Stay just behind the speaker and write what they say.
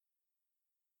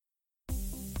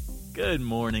Good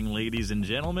morning, ladies and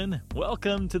gentlemen.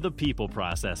 Welcome to the People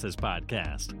Processes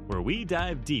Podcast, where we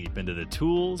dive deep into the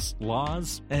tools,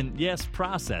 laws, and yes,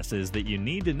 processes that you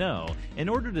need to know in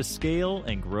order to scale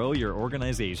and grow your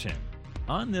organization.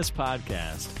 On this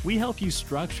podcast, we help you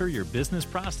structure your business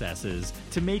processes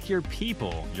to make your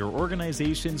people your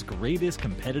organization's greatest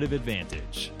competitive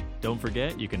advantage. Don't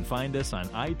forget, you can find us on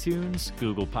iTunes,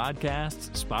 Google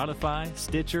Podcasts, Spotify,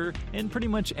 Stitcher, and pretty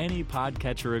much any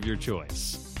podcatcher of your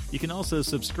choice. You can also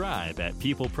subscribe at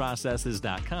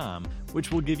peopleprocesses.com,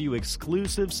 which will give you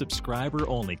exclusive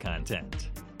subscriber-only content.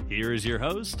 Here is your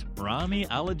host, Rami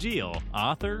Alagil,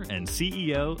 author and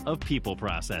CEO of People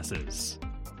Processes.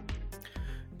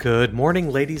 Good morning,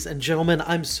 ladies and gentlemen.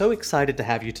 I'm so excited to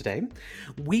have you today.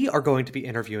 We are going to be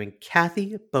interviewing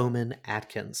Kathy Bowman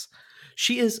Atkins.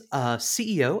 She is a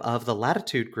CEO of the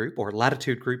Latitude Group, or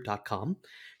latitudegroup.com.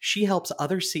 She helps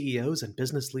other CEOs and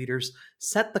business leaders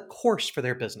set the course for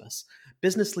their business.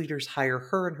 Business leaders hire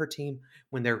her and her team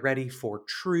when they're ready for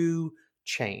true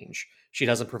change. She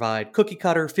doesn't provide cookie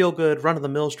cutter, feel good, run of the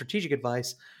mill strategic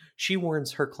advice. She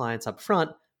warns her clients up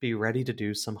front, be ready to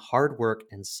do some hard work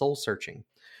and soul searching.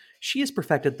 She has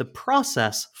perfected the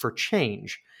process for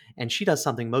change, and she does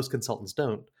something most consultants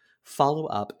don't: follow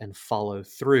up and follow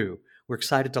through. We're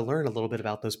excited to learn a little bit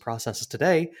about those processes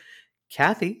today.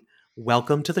 Kathy,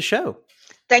 welcome to the show.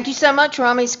 Thank you so much,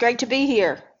 Rami. It's great to be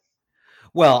here.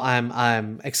 Well,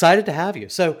 I'm excited to have you.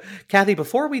 So, Kathy,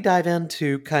 before we dive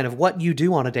into kind of what you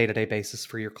do on a day-to-day basis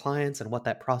for your clients and what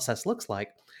that process looks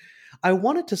like, I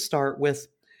wanted to start with,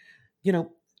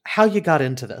 how you got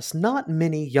into this. Not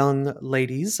many young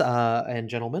ladies and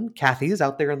gentlemen, Kathys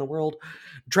out there in the world,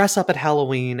 dress up at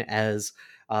Halloween as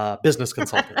business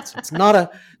consultants. It's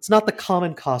not the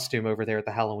common costume over there at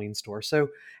the Halloween store. So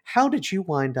how did you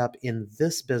wind up in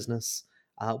this business?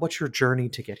 What's your journey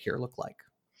to get here look like?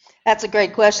 That's a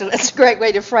great question. That's a great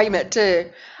way to frame it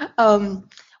too.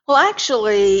 Well,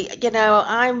 actually,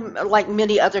 I'm like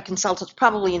many other consultants,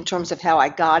 probably in terms of how I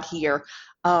got here.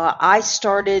 I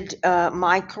started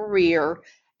my career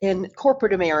in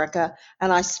corporate America,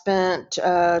 and I spent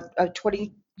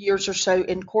 20 years or so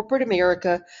in corporate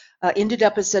America. Ended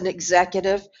up as an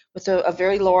executive with a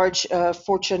very large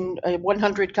Fortune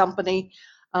 100 company,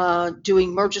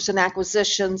 doing mergers and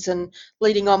acquisitions and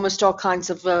leading almost all kinds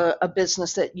of a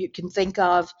business that you can think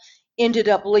of. Ended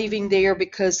up leaving there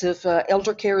because of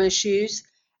elder care issues,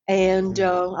 and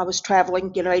I was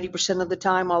traveling, 80% of the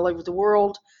time all over the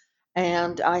world,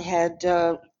 and I had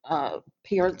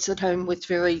parents at home with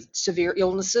very severe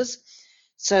illnesses.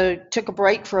 So took a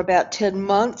break for about 10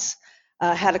 months.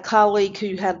 Had a colleague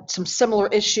who had some similar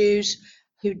issues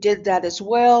who did that as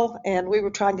well, and we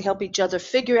were trying to help each other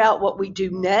figure out what we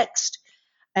do next.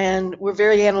 And we're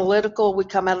very analytical. We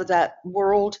come out of that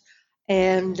world,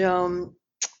 and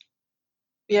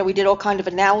we did all kind of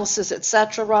analysis,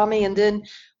 etc., Rami. And then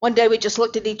one day we just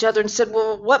looked at each other and said,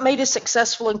 well, what made us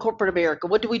successful in corporate America?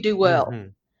 What do we do well? Mm-hmm.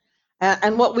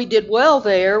 And what we did well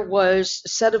there was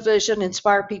set a vision,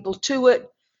 inspire people to it.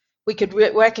 We could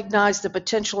recognize the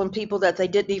potential in people that they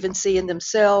didn't even see in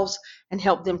themselves and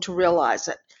help them to realize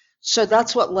it. So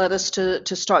that's what led us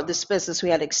to start this business. We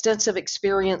had extensive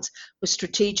experience with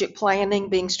strategic planning,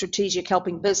 being strategic,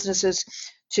 helping businesses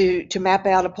to map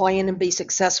out a plan and be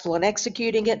successful in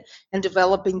executing it, and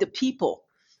developing the people,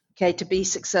 to be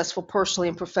successful personally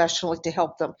and professionally to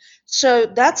help them. So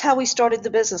that's how we started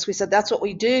the business. We said that's what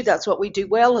we do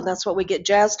well, and that's what we get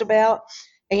jazzed about.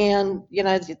 And,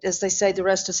 as they say, the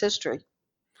rest is history.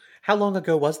 How long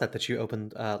ago was that you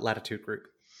opened Latitude Group?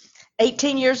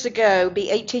 18 years ago. Be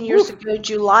 18 years ago,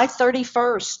 July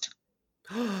 31st.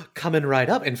 Coming right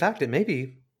up. In fact, it may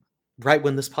be right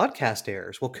when this podcast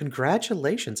airs. Well,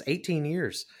 congratulations, 18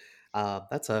 years.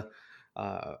 That's a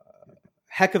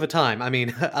heck of a time. I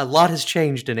mean, a lot has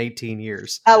changed in 18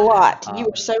 years. A lot. You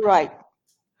are so right.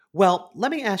 Well, let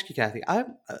me ask you, Kathy,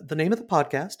 the name of the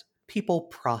podcast, People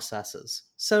Processes.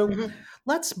 So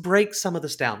let's break some of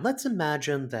this down. Let's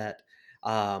imagine that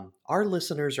our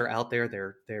listeners are out there,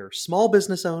 they're small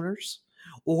business owners,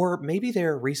 or maybe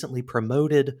they're recently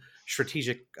promoted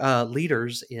strategic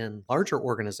leaders in larger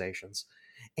organizations.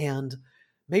 And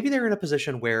maybe they're in a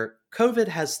position where COVID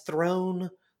has thrown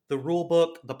the rule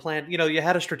book, the plan. You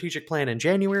had a strategic plan in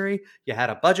January, you had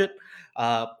a budget.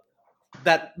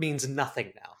 That means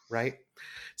nothing now, right?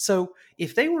 So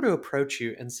if they were to approach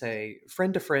you and say,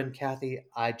 friend to friend, Kathy,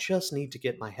 I just need to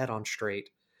get my head on straight.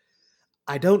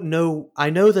 I don't know. I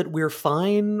know that we're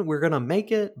fine. We're going to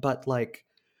make it. But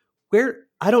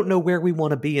I don't know where we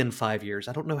want to be in 5 years.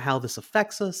 I don't know how this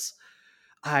affects us.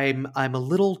 I'm a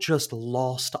little just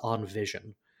lost on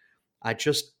vision. I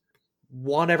just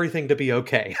want everything to be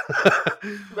okay.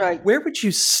 Right. Where would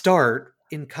you start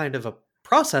in kind of a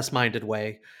process-minded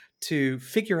way to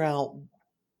figure out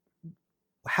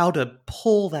how to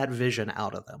pull that vision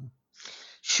out of them?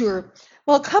 Sure.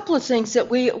 Well, a couple of things that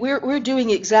we're doing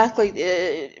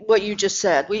exactly what you just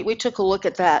said. We took a look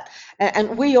at that,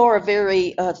 and we are a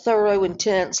very thorough,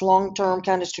 intense, long-term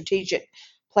kind of strategic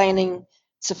planning,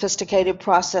 sophisticated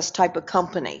process type of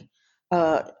company.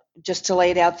 Uh, just to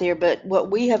lay it out there, but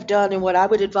what we have done and what I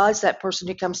would advise that person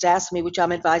who comes to ask me, which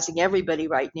I'm advising everybody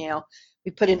right now,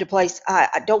 we put into place.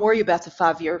 I don't worry about the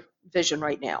 5-year vision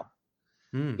right now,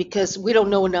 Hmm. because we don't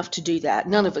know enough to do that.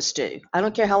 None of us do. I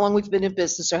don't care how long we've been in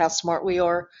business or how smart we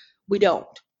are. We don't.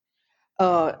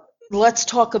 Uh, let's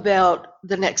talk about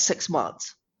the next 6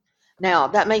 months. Now,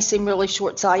 that may seem really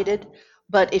short-sighted,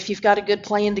 but if you've got a good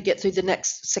plan to get through the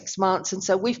next 6 months, and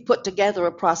so we've put together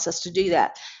a process to do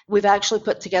that. We've actually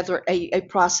put together a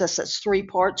process that's 3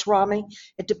 parts, Rami.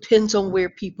 It depends on where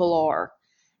people are.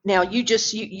 Now, you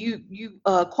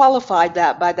qualified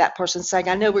that by that person saying,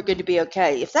 "I know we're going to be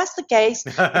okay." If that's the case,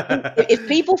 if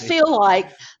people feel like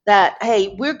that, hey,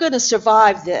 we're going to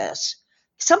survive this.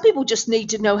 Some people just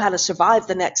need to know how to survive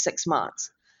the next 6 months.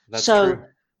 That's So true.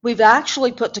 we've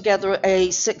actually put together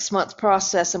a 6 month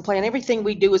process and plan. Everything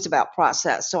we do is about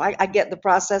process. So I get the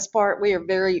process part. We are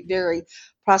very, very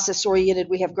process oriented.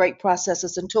 We have great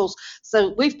processes and tools.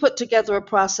 So we've put together a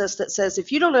process that says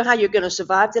if you don't know how you're going to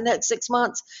survive the next 6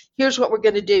 months, here's what we're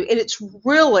going to do. And it's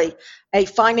really a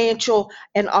financial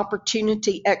and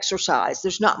opportunity exercise.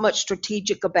 There's not much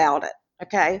strategic about it.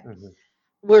 Okay. Mhm.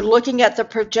 We're looking at the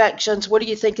projections. What do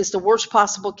you think is the worst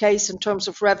possible case in terms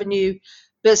of revenue,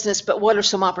 business, but what are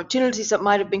some opportunities that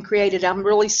might have been created? I'm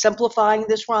really simplifying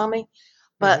this, Rami,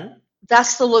 but Mhm.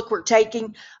 that's the look we're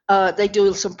taking. They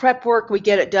do some prep work. We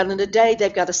get it done in a day.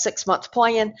 They've got a 6 month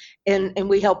plan, and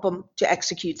we help them to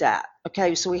execute that.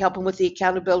 Okay, so we help them with the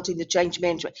accountability and the change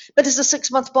management. But it's a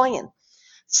 6 month plan.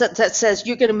 So that says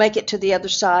you're going to make it to the other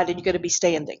side and you're going to be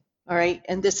standing. All right.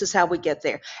 And this is how we get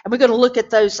there. And we're going to look at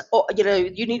those,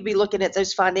 you need to be looking at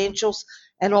those financials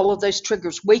and all of those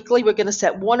triggers weekly. We're going to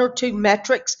set 1 or 2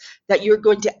 metrics that you're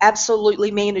going to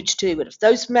absolutely manage to. And if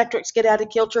those metrics get out of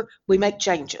kilter, we make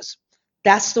changes.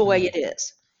 That's the way Mm. it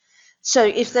is. So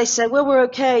if they say, well, we're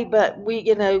okay, but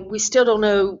we still don't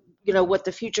know, what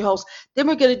the future holds, then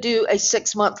we're going to do a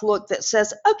 6 month look that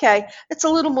says, okay, it's a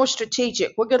little more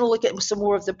strategic. We're going to look at some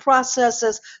more of the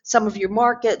processes, some of your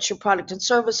markets, your product and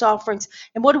service offerings,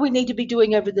 and what do we need to be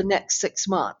doing over the next 6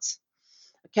 months?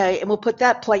 Okay, and we'll put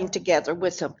that plan together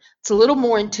with them. It's a little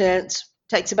more intense,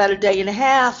 takes about a day and a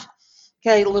half.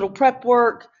 Okay, a little prep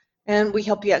work, and we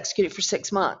help you execute it for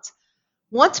 6 months.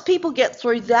 Once people get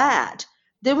through that,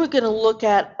 then we're going to look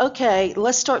at, okay,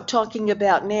 let's start talking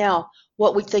about now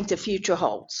what we think the future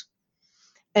holds.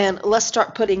 And let's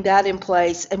start putting that in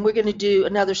place. And we're going to do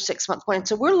another 6 month plan.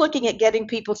 So we're looking at getting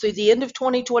people through the end of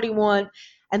 2021,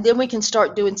 and then we can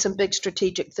start doing some big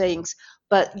strategic things.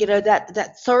 But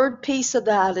that third piece of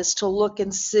that is to look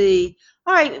and see,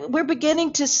 all right, we're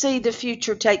beginning to see the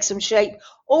future take some shape,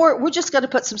 or we're just going to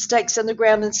put some stakes in the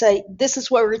ground and say, this is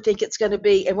where we think it's going to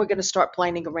be, and we're going to start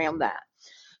planning around that.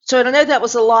 So I know that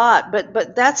was a lot,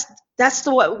 but that's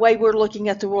the way we're looking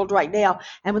at the world right now,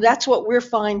 and that's what we're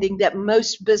finding that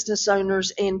most business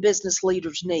owners and business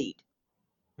leaders need.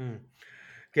 Mm.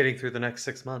 Getting through the next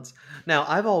 6 months. Now,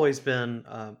 I've always been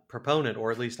a proponent,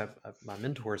 or at least my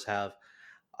mentors have,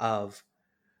 of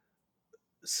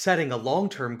setting a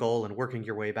long-term goal and working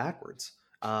your way backwards.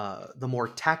 The more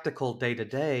tactical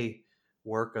day-to-day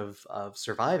work of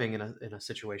surviving in a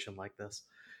situation like this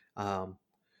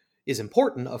is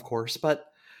important, of course, but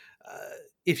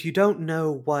if you don't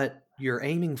know what you're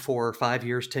aiming for 5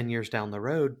 years, 10 years down the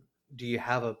road, do you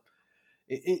have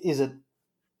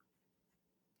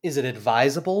is it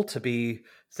advisable to be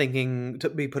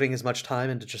putting as much time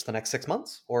into just the next 6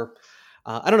 months? Or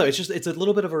I don't know. It's a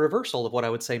little bit of a reversal of what I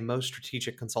would say most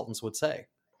strategic consultants would say.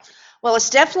 Well,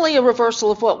 it's definitely a reversal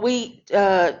of what we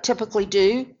typically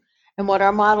do and what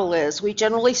our model is. We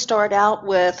generally start out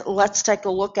with, let's take a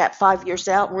look at 5 years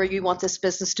out and where you want this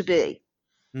business to be.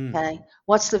 Mm. Okay,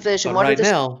 what's the vision? But What are right the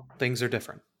now, things are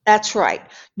different. That's right.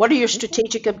 What are your Okay.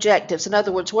 strategic objectives? In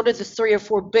other words, what are the 3 or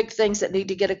 4 big things that need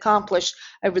to get accomplished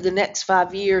over the next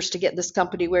 5 years to get this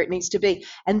company where it needs to be?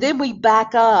 And then we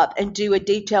back up and do a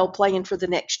detailed plan for the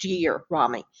next year,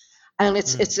 Rami. And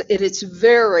Mm. it's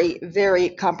very, very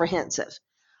comprehensive.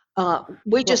 We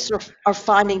Well, just are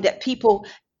finding that people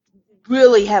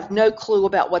really have no clue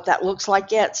about what that looks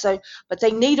like yet. But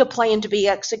they need a plan to be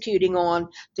executing on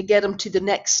to get them to the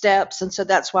next steps. And so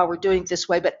that's why we're doing it this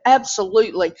way. But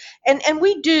absolutely. And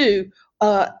we do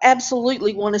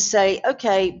absolutely want to say,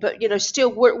 okay, but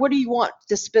still, what do you want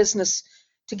this business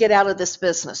to get out of this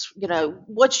business?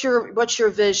 What's your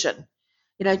vision?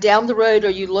 Down the road, are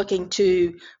you looking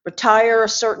to retire a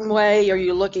certain way? Are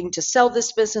you looking to sell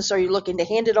this business? Are you looking to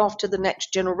hand it off to the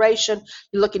next generation?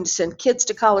 You're looking to send kids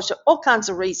to college? All kinds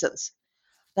of reasons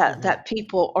that Mhm. that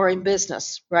people are in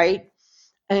business, right?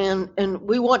 And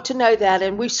we want to know that,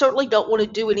 and we certainly don't want to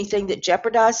do anything that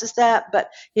jeopardizes that, but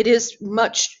it is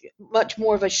much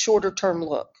more of a shorter term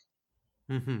look.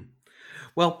 Mhm.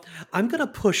 Well, I'm going to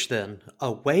push then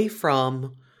away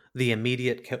from the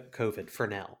immediate COVID for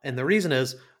now. And the reason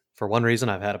is, for one reason,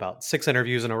 I've had about 6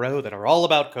 interviews in a row that are all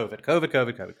about COVID, COVID,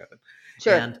 COVID, COVID, COVID.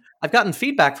 Sure. And I've gotten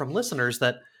feedback from listeners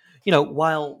that,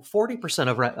 while 40%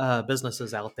 of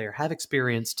businesses out there have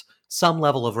experienced some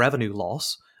level of revenue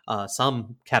loss,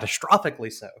 some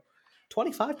catastrophically so,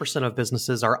 25% of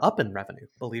businesses are up in revenue,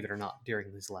 believe it or not,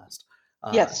 during these last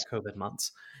Yes. COVID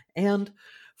months. And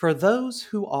for those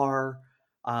who are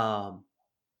um,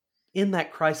 in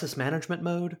that crisis management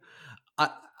mode, I,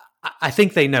 I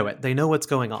think they know it. They know what's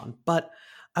going on. But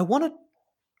I want to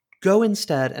go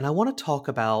instead, and I want to talk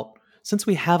about, since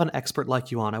we have an expert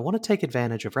like you on, I want to take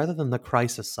advantage of, rather than the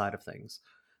crisis side of things,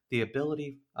 the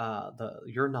ability,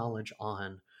 your knowledge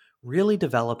on really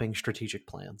developing strategic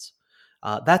plans.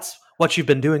 That's what you've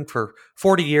been doing for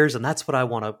 40 years, and that's what I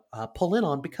want to pull in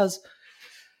on, because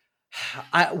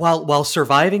while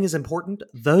surviving is important,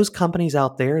 those companies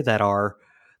out there that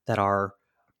are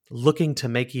looking to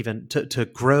make even to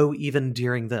grow even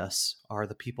during this are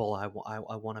the people I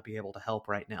want to be able to help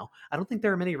right now. I don't think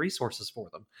there are many resources for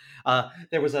them. I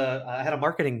had a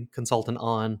marketing consultant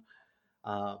on,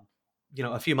 uh,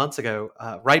 a few months ago,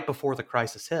 right before the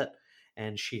crisis hit,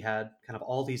 and she had kind of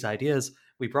all these ideas.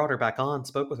 We brought her back on,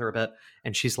 spoke with her a bit,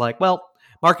 and she's like, "Well,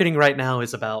 marketing right now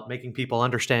is about making people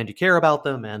understand you care about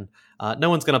them, and no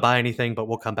one's going to buy anything, but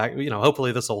we'll come back.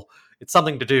 Hopefully it's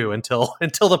something to do until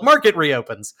until the market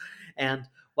reopens." And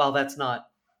while that's not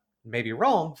maybe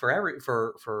wrong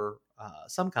for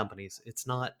some companies, it's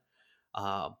not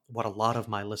what a lot of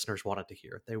my listeners wanted to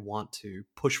hear. They want to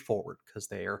push forward because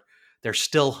they're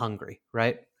still hungry,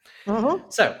 right? Hmm.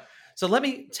 So let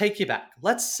me take you back.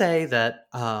 Let's say that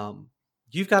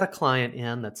you've got a client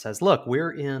in that says, "Look,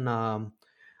 we're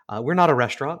not a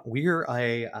restaurant. We're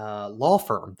a law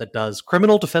firm that does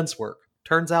criminal defense work.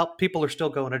 Turns out people are still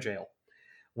going to jail.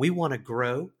 We want to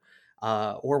grow."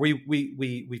 Or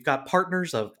we've got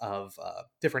partners of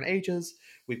different ages.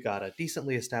 We've got a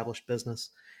decently established business,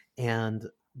 and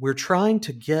we're trying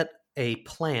to get a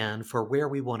plan for where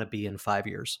we want to be in 5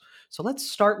 years. So let's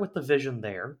start with the vision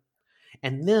there,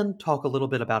 and then talk a little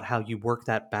bit about how you work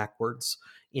that backwards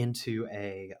into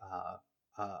a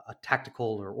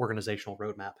tactical or organizational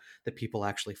roadmap that people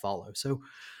actually follow. So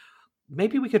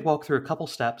maybe we could walk through a couple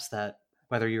steps that,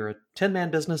 whether you're a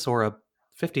 10-man business or a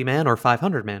 50-man or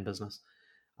 500-man business,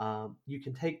 you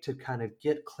can take to kind of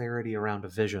get clarity around a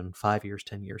vision 5 years,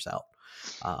 10 years out.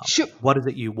 Sure. What is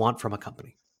it you want from a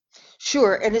company?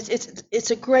 Sure, and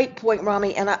it's a great point,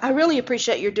 Rami, and I really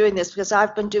appreciate you doing this because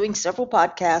I've been doing several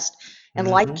podcasts, and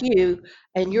like Hmm. you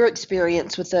and your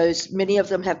experience with those, many of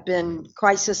them have been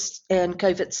crisis and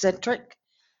COVID centric,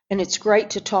 and it's great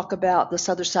to talk about this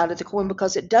other side of the coin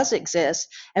because it does exist,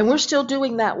 and we're still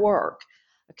doing that work.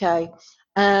 Okay,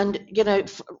 and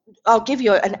I'll give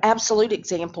you an absolute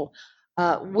example.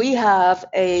 We have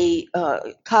a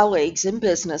colleagues in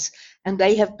business, and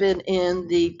they have been in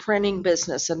the printing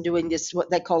business and doing this what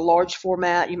they call large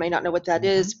format. You may not know what that Hmm.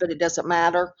 is, but it doesn't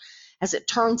matter. As it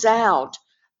turns out,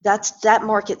 that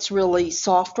market's really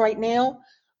soft right now,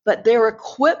 but their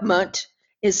equipment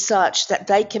is such that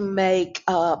they can make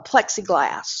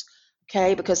plexiglass,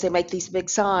 okay, because they make these big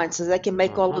signs, so they can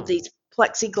make all of Uh-huh. these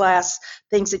plexiglass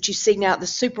things that you see now at the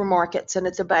supermarkets and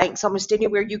at the banks, almost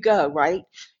anywhere you go, right?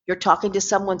 You're talking to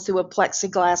someone through a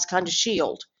plexiglass kind of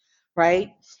shield,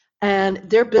 right? And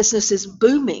their business is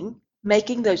booming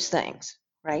making those things,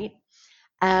 right?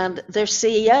 And their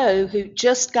CEO, who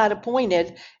just got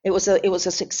appointed, it was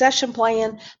a succession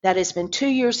plan that has been 2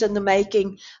 years in the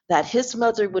making. That his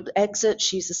mother would exit,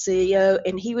 she's the CEO,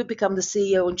 and he would become the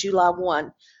CEO on July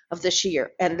 1 of this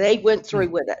year. And they went through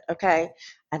Hmm. with it, okay.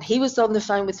 And he was on the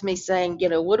phone with me saying,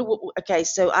 okay,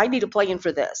 so I need a plan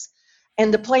for this,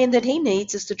 and the plan that he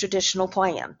needs is the traditional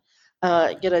plan.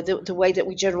 The way that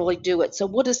we generally do it. So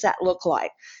what does that look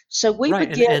like? So we Right,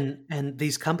 and begin. and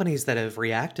these companies that have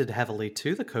reacted heavily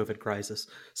to the COVID crisis,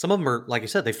 some of them are, like you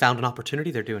said, they found an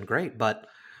opportunity. They're doing great, but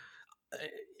uh,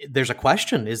 there's a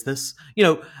question: is this,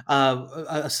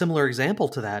 a similar example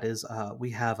to that is, we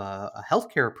have a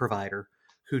healthcare provider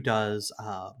who does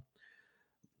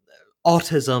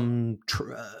autism,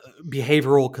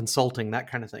 behavioral consulting, that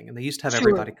kind of thing. And they used to have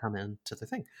everybody Sure. come in to the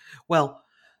thing. Well,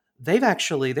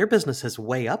 their business has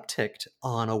way upticked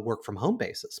on a work from home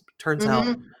basis. Turns out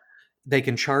Hmm. they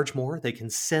can charge more. They can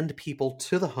send people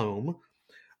to the home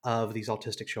of these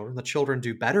autistic children. The children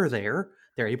do better there.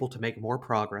 They're able to make more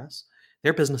progress.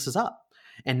 Their business is up.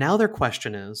 And now their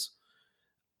question is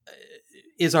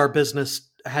has our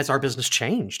business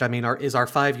changed? I mean, is our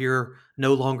 5 year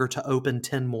no longer to open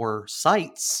 10 more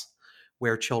sites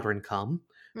where children come,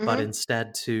 but Hmm.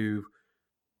 instead to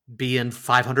be in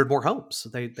 500 more homes?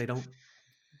 They're trying to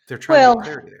get Well,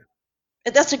 clarity there.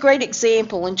 that's a great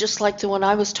example, and just like the one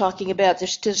I was talking about,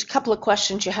 there's a couple of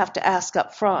questions you have to ask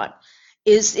up front.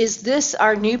 Is this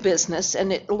our new business?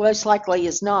 And it most likely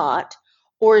is not.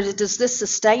 Or does this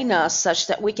sustain us such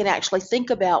that we can actually think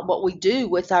about what we do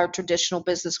with our traditional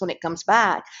business when it comes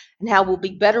back, and how we'll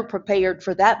be better prepared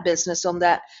for that business on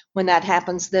that when that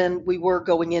happens than we were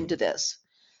going into this.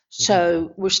 Mhm.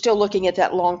 So we're still looking at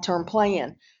that long-term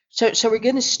plan. So we're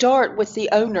going to start with the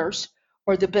owners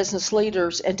or the business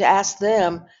leaders and to ask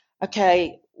them,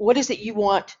 okay, what is it you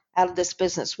want out of this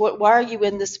business? Why are you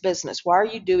in this business? Why are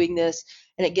you doing this?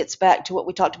 And it gets back to what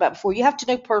we talked about before. You have to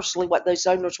know personally what those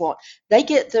owners want. They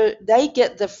get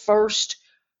the first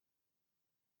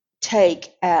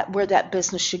take at where that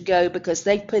business should go because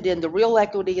they put in the real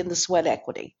equity and the sweat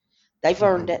equity. They've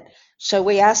earned Mhm. it. So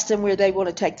we asked them where they want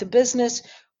to take the business.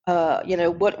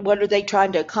 What are they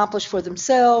trying to accomplish for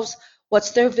themselves?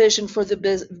 What's their vision for the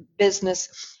business?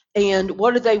 And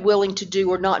what are they willing to do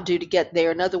or not do to get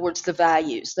there? In other words, the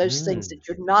values, those things that Mm.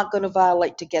 you're not going to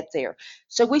violate to get there.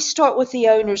 So we start with the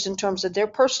owners in terms of their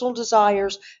personal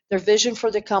desires, their vision for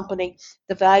the company,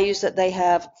 the values that they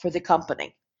have for the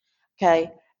company.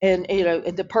 Okay. And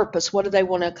and the purpose, what do they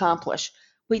want to accomplish?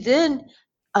 We then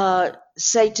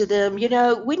say to them,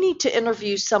 we need to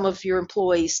interview some of your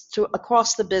employees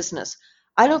across the business.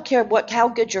 I don't care how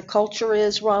good your culture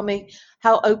is, Rami,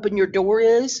 how open your door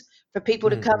is for people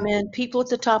to come Mhm. in. People at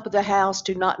the top of the house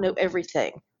do not know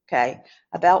everything, okay,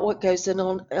 about what goes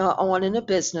on in a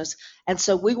business. And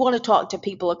so we want to talk to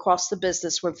people across the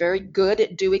business. We're very good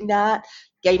at doing that,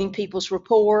 gaining people's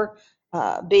rapport,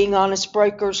 being honest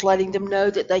brokers, letting them know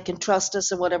that they can trust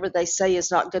us and whatever they say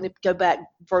is not going to go back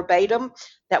verbatim,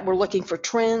 that we're looking for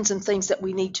trends and things that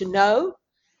we need to know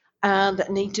and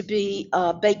that need to be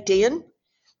baked in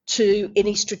to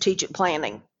any strategic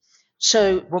planning.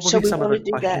 So, What would so be we some of want the to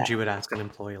do questions that. you would ask an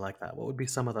employee like that? What would be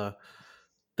some of the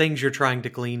things you're trying to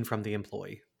glean from the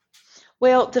employee?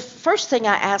 Well, the first thing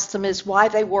I ask them is why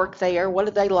they work there. What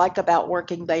do they like about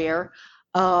working there?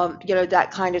 That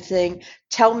kind of thing.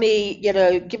 Tell me,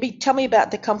 tell me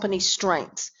about the company's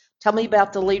strengths. Tell me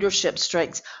about the leadership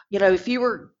strengths. If you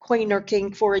were queen or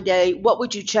king for a day, what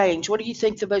would you change? What do you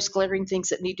think the most glaring things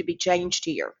that need to be changed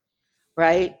here?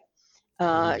 Right?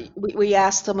 Mm. We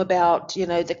ask them about,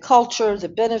 the culture, the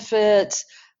benefits,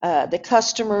 the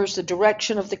customers, the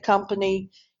direction of the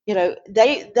company.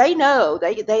 They know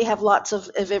they have lots of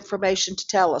information to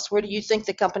tell us. Where do you think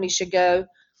the company should go?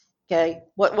 Okay,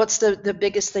 what's the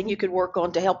biggest thing you could work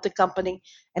on to help the company?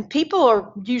 And people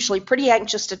are usually pretty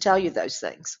anxious to tell you those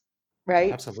things,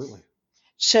 right? Absolutely.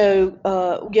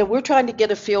 So yeah, we're trying to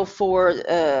get a feel for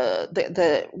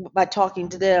the by talking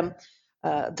to them,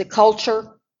 the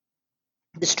culture,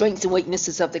 the strengths and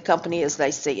weaknesses of the company as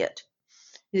they see it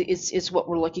is what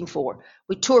we're looking for.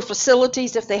 We tour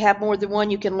facilities. If they have more than one,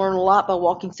 you can learn a lot by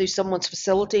walking through someone's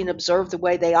facility and observe the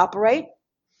way they operate.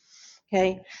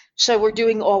 Okay, so we're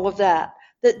doing all of that.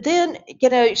 But then,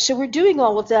 so we're doing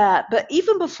all of that. But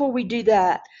even before we do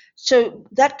that, so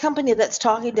that company that's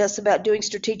talking to us about doing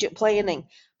strategic planning,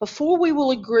 before we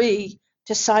will agree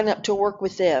to sign up to work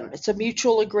with them, it's a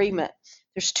mutual agreement.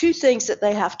 There's two things that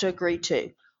they have to agree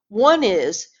to. One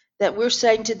is that we're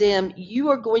saying to them,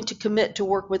 you are going to commit to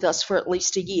work with us for at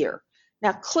least a year.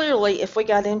 Now, clearly, if we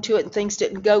got into it and things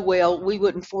didn't go well, we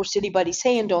wouldn't force anybody's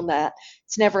hand on that.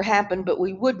 It's never happened, but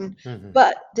we wouldn't. Mhm.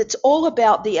 But it's all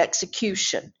about the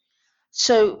execution.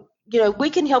 So, we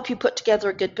can help you put together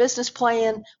a good business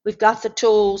plan. We've got the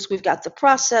tools, we've got the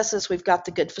processes, we've got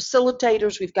the good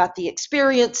facilitators, we've got the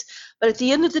experience. But at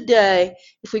the end of the day,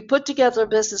 if we put together a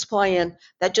business plan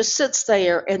that just sits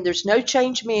there and there's no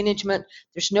change management,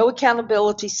 there's no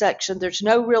accountability section, there's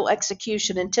no real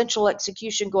execution, intentional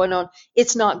execution going on,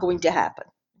 it's not going to happen.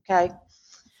 Okay.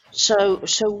 So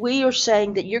we are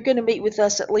saying that you're going to meet with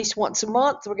us at least once a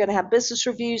month. We're going to have business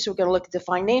reviews. We're going to look at the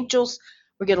financials.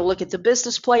 We're going to look at the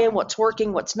business plan, what's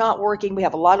working, what's not working. We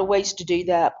have a lot of ways to do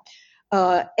that.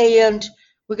 And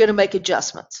we're going to make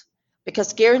adjustments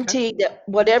because Okay. guaranteed that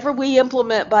whatever we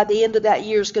implement by the end of that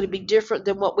year is going to be different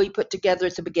than what we put together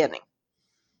at the beginning.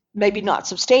 maybe not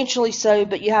substantially so,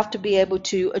 but you have to be able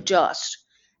to adjust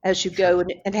as you go, Sure.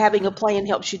 and having a plan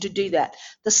helps you to do that.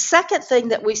 The second thing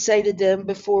that we say to them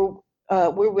before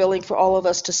we're willing for all of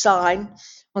us to sign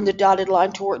on the dotted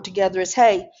line to work together is,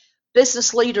 hey,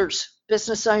 business leaders,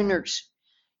 business owners,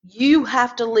 you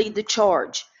have to lead the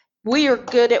charge. We are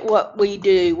good at what we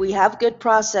do. We have good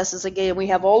processes, again, we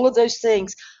have all of those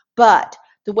things, but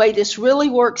the way this really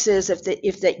works is if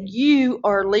that you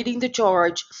are leading the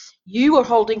charge, you are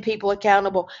holding people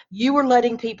accountable, you are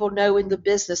letting people know in the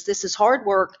business, this is hard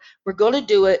work, we're going to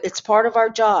do it, it's part of our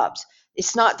jobs.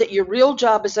 It's not that your real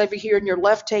job is over here in your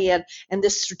left hand and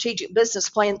this strategic business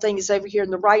plan thing is over here in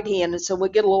the right hand, and so we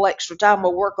get a little extra time,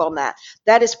 we'll work on that.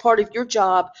 That is part of your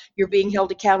job you're being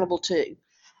held accountable to,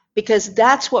 because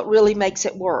that's what really makes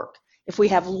it work. If we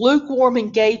have lukewarm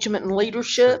engagement and Sure.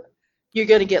 leadership, you're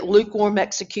going to get lukewarm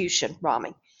execution,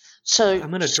 Rami. So, I'm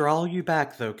going to draw you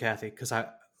back though, Kathy, because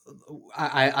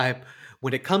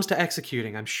when it comes to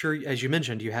executing, I'm sure, as you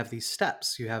mentioned, you have these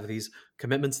steps, you have these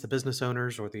commitments the business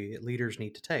owners or the leaders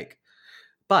need to take.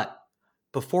 But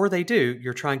before they do,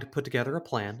 you're trying to put together a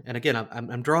plan. And again,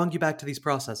 I'm drawing you back to these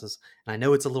processes. And I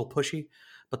know it's a little pushy,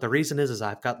 but the reason is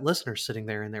I've got listeners sitting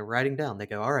there and they're writing down. They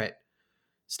go, all right,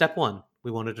 step one,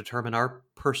 we want to determine our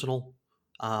personal,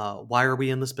 why are we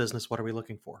in this business? What are we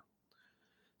looking for?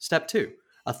 Step two,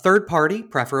 a third party,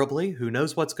 preferably, who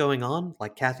knows what's going on,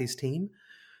 like Kathy's team,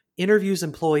 interviews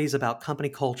employees about company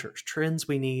cultures, trends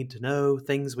we need to know,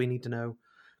 things we need to know,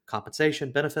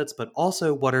 compensation, benefits, but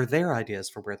also what are their ideas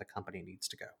for where the company needs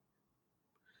to go.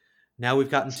 Now we've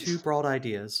gotten two broad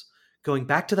ideas. Going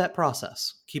back to that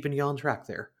process, keeping you on track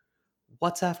there.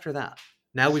 What's after that?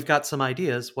 Now we've got some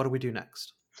ideas. What do we do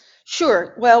next?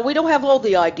 sure, well, we don't have all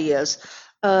the ideas.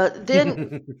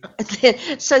 Then,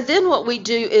 then what we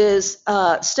do is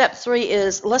step three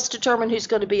is let's determine who's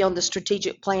going to be on the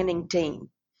strategic planning team.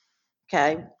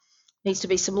 Okay. Needs to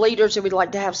be some leaders, and we'd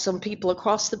like to have some people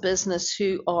across the business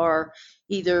who are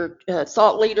either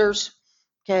thought leaders,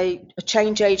 okay,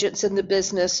 change agents in the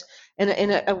business,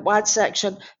 in a wide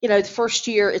section. The first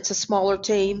year it's a smaller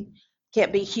team,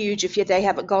 can't be huge if they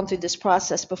haven't gone through this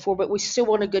process before, but we still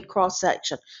want a good cross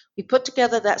section. We put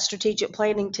together that strategic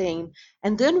planning team,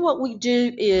 and then what we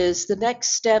do is the next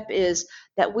step is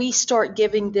that we start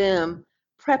giving them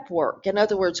prep work. In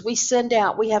other words, we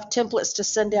have templates to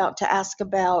send out to ask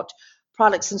about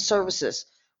products and services.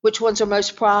 Which ones are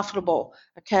most profitable?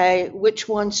 Okay, what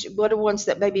are ones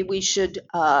that maybe we should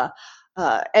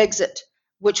exit?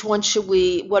 Which ones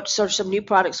what are some new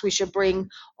products we should bring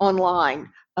online?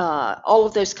 All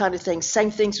of those kind of things. Same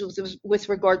things with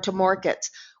regard to markets.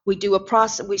 We do a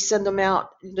process, we send them out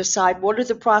and decide what are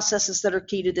the processes that are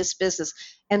key to this business,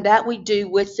 and that we do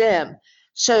with them.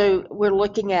 So we're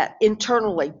looking at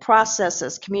internally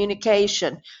processes,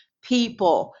 communication,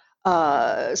 people,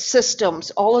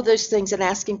 systems, all of those things, and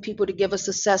asking people to give us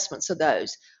assessments of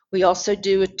those. We also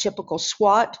do a typical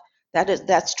SWOT.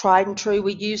 That's tried and true.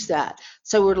 We use that.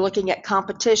 So we're looking at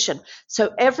competition.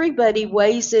 So everybody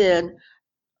weighs in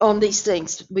on these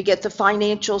things. We get the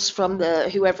financials from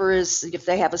whoever is, if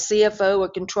they have a CFO, a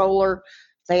controller,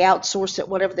 they outsource it,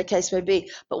 whatever the case may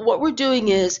be. But what we're doing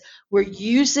is we're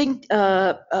using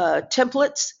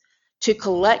templates to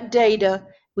collect data.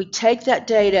 We take that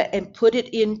data and put it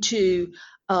into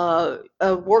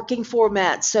a working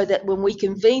format so that when we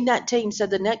convene that team, so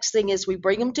the next thing is we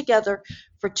bring them together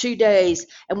for 2 days,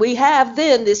 and we have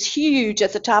then this huge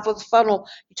at the top of the funnel.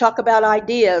 You talk about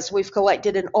ideas we've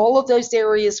collected in all of those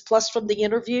areas, plus from the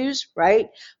interviews, right?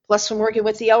 Plus from working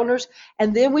with the owners,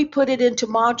 and then we put it into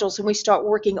modules and we start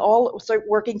working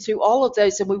through all of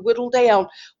those, and we whittle down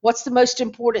what's the most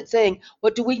important thing,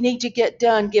 what do we need to get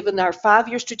done given our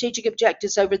 5-year strategic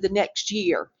objectives over the next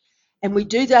year. And we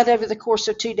do that over the course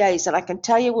of 2 days. And I can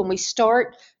tell you, when we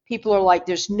start, people are like,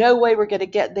 there's no way we're going to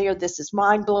get there. This is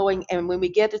mind blowing. And when we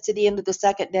get to the end of the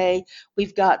second day,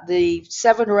 we've got the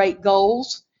 7 or 8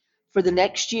 goals for the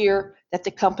next year that the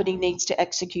company needs to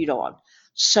execute on.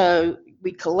 So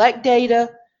we collect data,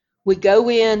 we go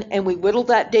in and we whittle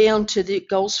that down to the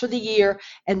goals for the year.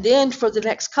 And then for the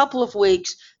next couple of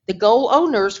weeks, the goal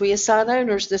owners, we assign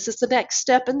owners, this is the next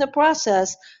step in the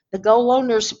process. The goal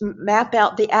owners map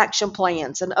out the action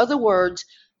plans. In other words,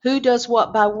 who does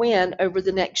what by when over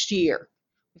the next year.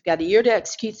 We've got a year to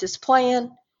execute this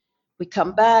plan. We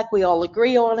come back, we all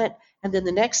agree on it. And then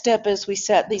the next step is we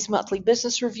set these monthly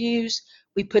business reviews.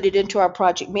 We put it into our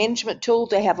project management tool.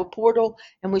 They have a portal,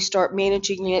 and we start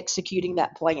managing and executing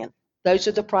that plan. Those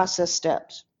are the process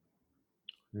steps.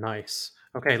 Nice.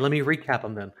 Okay, let me recap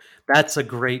them then. That's a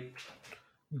great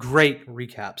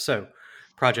recap. So,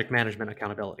 project management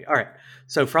accountability. All right.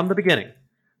 So, from the beginning,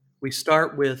 We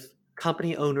start with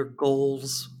company owner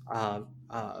goals,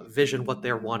 vision, what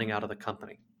they're wanting out of the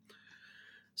company.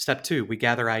 Step 2, we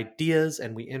gather ideas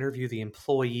and we interview the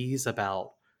employees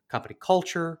about company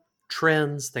culture,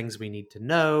 trends, things we need to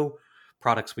know,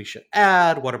 products we should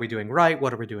add, what are we doing right,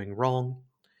 what are we doing wrong.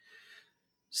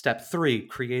 Step 3,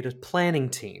 create a planning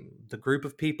team, the group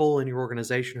of people in your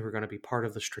organization who are going to be part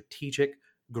of the strategic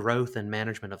growth and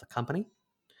management of the company.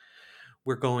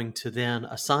 We're going to then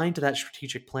assign to that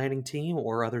strategic planning team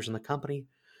or others in the company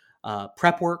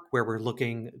prep work, where we're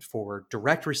looking for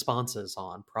direct responses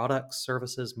on products,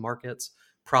 services, markets,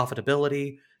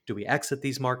 profitability. Do we exit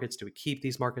these markets? Do we keep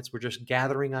these markets? We're just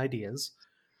gathering ideas.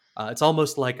 It's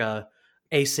almost like a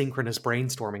asynchronous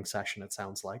brainstorming session, it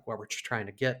sounds like, where we're just trying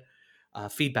to get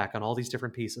feedback on all these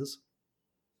different pieces.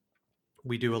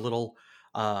 We do a little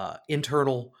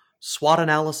internal SWOT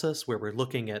analysis where we're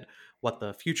looking at what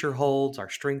the future holds, our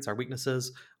strengths, our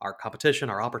weaknesses, our competition,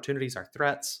 our opportunities, our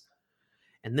threats.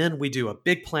 And then we do a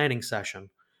big planning session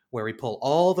where we pull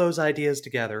all those ideas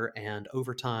together and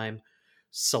over time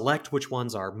select which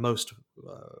ones are most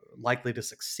likely to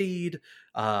succeed,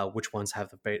 which ones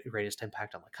have the greatest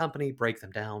impact on the company, break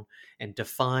them down, and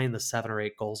define the 7 or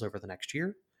 8 goals over the next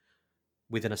year.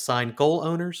 We then assign goal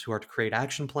owners who are to create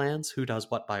action plans, who does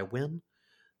what by when.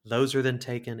 Those are then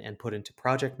taken and put into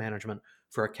project management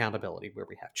for accountability, where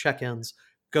we have check-ins,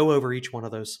 go over each one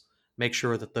of those, make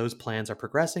sure that those plans are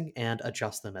progressing, and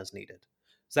adjust them as needed.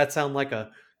 Does that sound like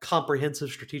a comprehensive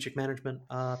strategic management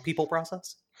people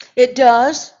process? It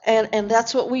does, and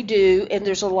that's what we do. And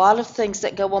there's a lot of things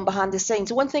that go on behind the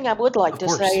scenes. One thing I would like Of to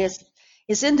course. say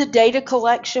is in the data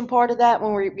collection part of that,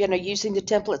 when we're using the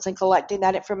templates and collecting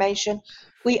that information,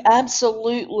 we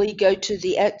absolutely go to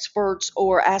the experts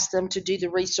or ask them to do the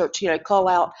research. Call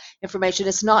out information.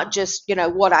 It's not just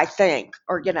what I think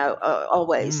or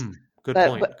always, Good but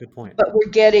point. Good point. but we're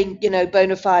getting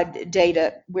bona fide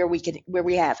data where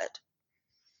we have it.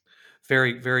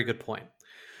 Very, very good point.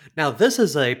 Now, this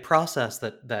is a process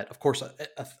that of course,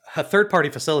 a third-party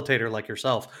facilitator like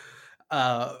yourself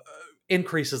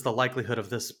increases the likelihood of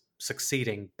this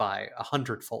succeeding by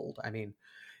 100-fold. I mean,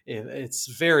 it's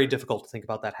very difficult to think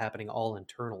about that happening all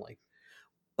internally.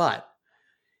 But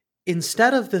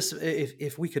instead of this,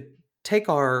 if we could take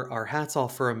our hats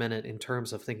off for a minute in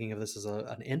terms of thinking of this as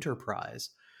an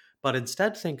enterprise, but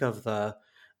instead think of the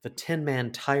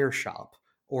 10-man tire shop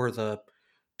or the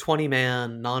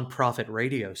 20-man nonprofit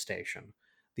radio station,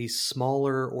 these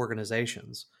smaller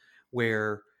organizations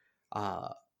where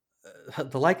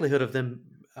the likelihood of them,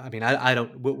 I mean, I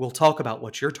don't, we'll talk about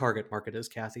what your target market is,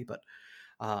 Kathy, but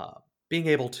being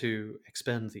able to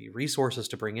expend the resources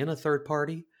to bring in a third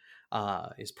party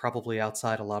is probably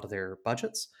outside a lot of their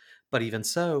budgets. But even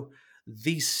so,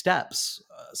 these steps,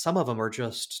 some of them are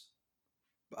just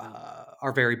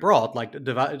are very broad. Like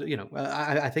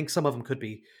I think some of them could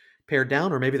be pared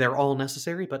down, or maybe they're all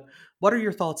necessary. But what are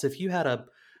your thoughts if you had a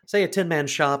 10-man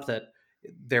shop that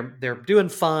they're doing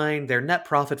fine, their net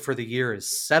profit for the year is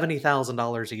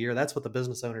 $70,000 a year. That's what the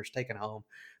business owner's taking home.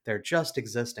 They're just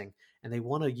existing, and they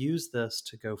want to use this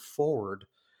to go forward.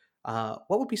 What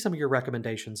would be some of your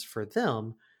recommendations for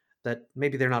them that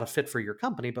maybe they're not a fit for your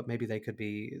company, but maybe they could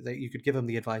be, that you could give them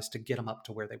the advice to get them up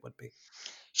to where they would be?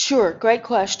 Sure, great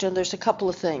question. There's a couple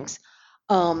of things.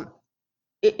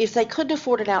 If they couldn't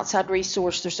afford an outside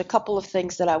resource, there's a couple of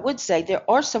things that I would say. There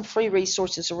are some free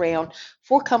resources around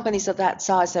for companies of that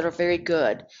size that are very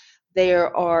good.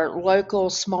 There are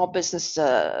local small business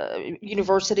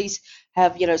universities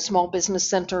have small business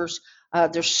centers.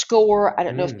 There's SCORE. I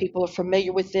don't know if people are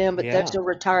familiar with them, but those are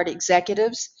retired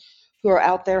executives who are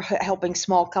out there helping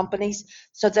small companies.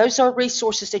 So those are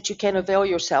resources that you can avail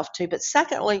yourself to. But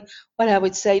secondly, what I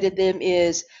would say to them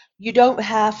is you don't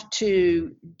have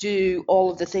to do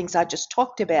all of the things I just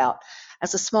talked about.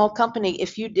 As a small company,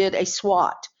 if you did a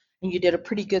SWOT and you did a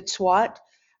pretty good SWOT,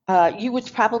 you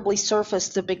would probably surface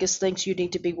the biggest things you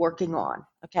need to be working on,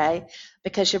 okay?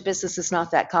 Because your business is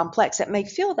not that complex. It may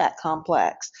feel that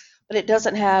complex, but it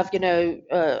doesn't have,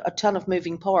 a ton of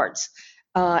moving parts.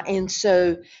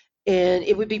 And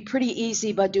it would be pretty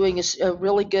easy by doing a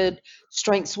really good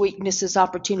strengths, weaknesses,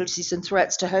 opportunities, and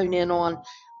threats to hone in on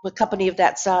a company of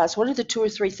that size. What are the 2 or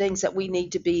 3 things that we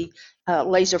need to be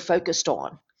laser focused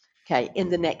on, okay, in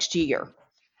the next year?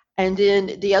 And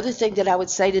then the other thing that I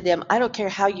would say to them, I don't care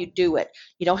how you do it.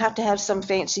 You don't have to have some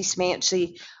fancy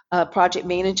smancy project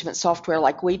management software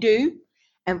like we do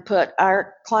and put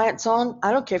our clients on.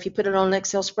 I don't care if you put it on an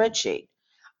Excel spreadsheet.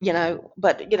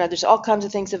 But there's all kinds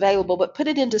of things available, but put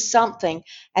it into something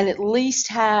and at least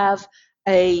have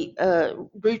a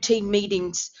routine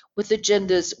meetings with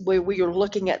agendas where we are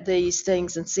looking at these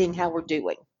things and seeing how we're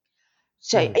doing.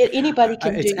 So anybody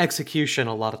can It's do. execution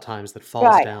a lot of times that falls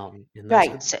Right, down in those.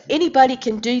 right. So anybody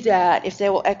can do that if they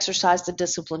will exercise the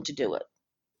discipline to do it.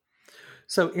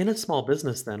 So in a small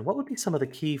business, then, what would be some of the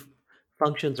key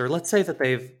functions? Or let's say that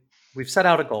we've set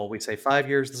out a goal. We say 5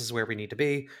 years, this is where we need to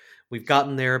be. We've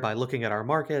gotten there by looking at our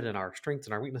market and our strengths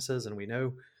and our weaknesses, and we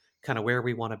know kind of where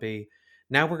we want to be.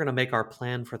 Now we're going to make our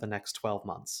plan for the next 12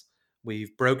 months.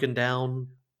 We've broken down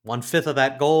 1/5 of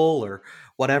that goal or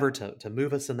whatever to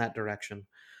move us in that direction.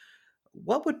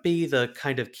 What would be the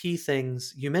kind of key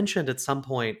things you mentioned at some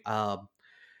point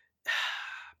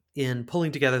in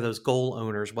pulling together those goal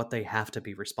owners, what they have to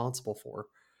be responsible for?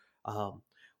 Um,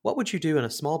 what would you do in a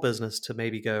small business to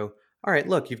maybe go, all right,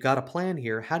 look, you've got a plan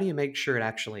here. How do you make sure it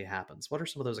actually happens? What are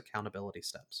some of those accountability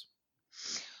steps?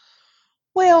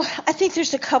 Well, I think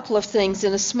there's a couple of things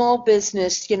in a small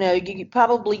business. You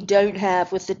probably don't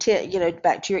have with the 10,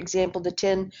 back to your example, the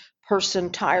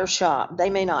 10-person tire shop. They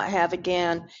may not have,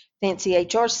 again, fancy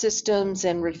HR systems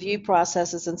and review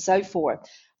processes and so forth.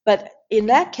 But in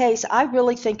that case, I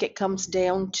really think it comes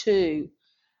down to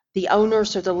the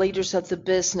owners or the leaders of the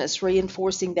business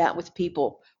reinforcing that with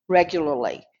people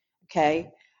regularly, okay?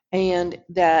 And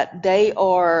that they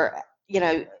are,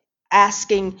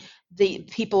 asking the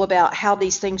people about how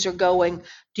these things are going.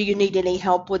 Do you need any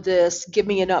help with this? Give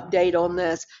me an update on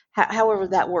this. However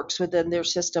that works within their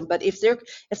system. But if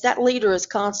that leader is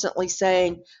constantly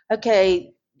saying,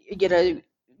 okay,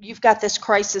 you've got this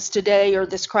crisis today or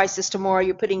this crisis tomorrow,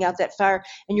 you're putting out that fire,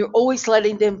 and you're always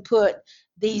letting them put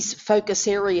these focus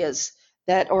areas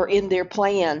that are in their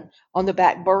plan on the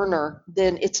back burner,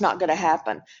 then it's not going to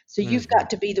happen. So you've got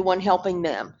to be the one helping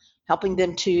them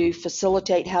to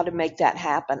facilitate how to make that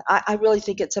happen. I really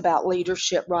think it's about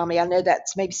leadership, Rami. I know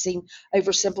that's maybe seem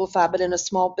oversimplified, but in a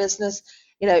small business,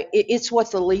 it's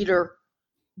what the leader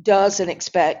does and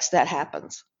expects that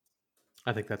happens.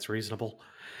 I think that's reasonable.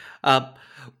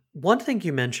 One thing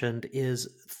you mentioned is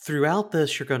throughout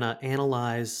this, you're going to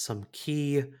analyze some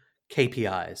key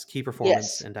KPIs, key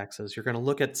performance indexes. You're going to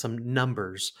look at some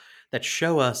numbers that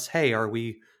show us, hey, are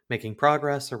we making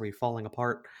progress? Are we falling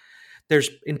apart? There's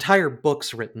entire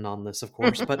books written on this, of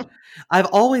course, but I've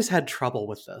always had trouble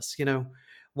with this.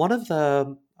 One of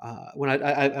the, when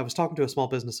I was talking to a small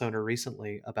business owner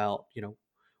recently about,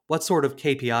 what sort of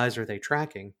KPIs are they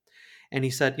tracking? And he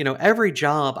said, every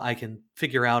job I can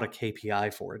figure out a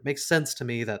KPI for. It makes sense to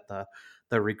me that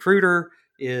the recruiter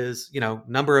is,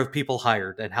 number of people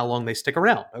hired and how long they stick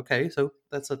around. Okay, so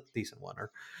that's a decent one.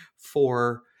 Or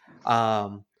for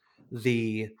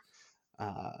the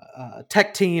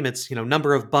tech team, it's,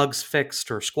 number of bugs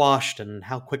fixed or squashed and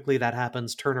how quickly that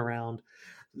happens, turnaround.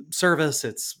 Service,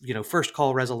 it's, first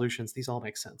call resolutions. These all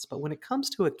make sense. But when it comes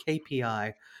to a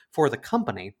KPI for the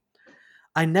company,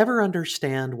 I never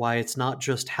understand why it's not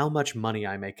just how much money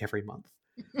I make every month.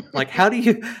 Like, how do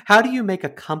you make a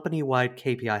company-wide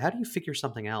KPI? How do you figure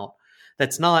something out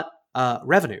that's not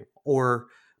revenue or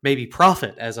maybe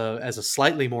profit as a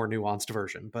slightly more nuanced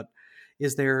version? But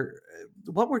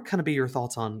what would kind of be your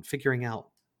thoughts on figuring out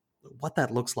what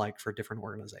that looks like for different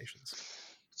organizations?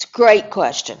 It's a great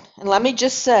question. And let me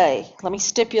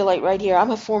stipulate right here,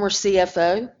 I'm a former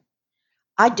CFO.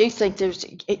 I do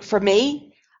think for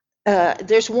me,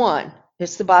 there's one.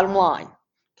 It's the bottom line.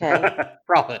 Okay.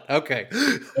 Profit. Okay.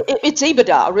 It's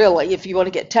EBITDA, really, if you want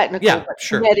to get technical. Yeah,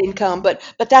 sure. Net income, but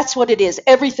that's what it is.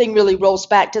 Everything really rolls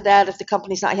back to that if the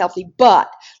company's not healthy.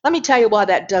 But let me tell you why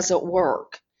that doesn't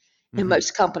work in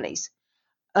most companies.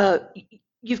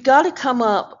 You've got to come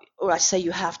up, or I say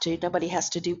you have to. Nobody has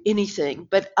to do anything,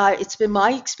 but it's been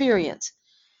my experience,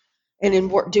 and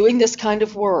in doing this kind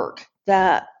of work,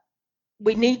 that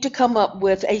we need to come up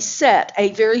with a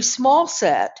very small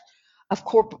set of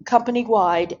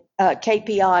company-wide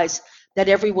KPIs that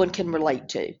everyone can relate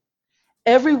to.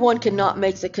 Everyone cannot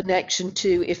make the connection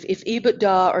to if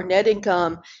EBITDA or net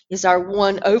income is our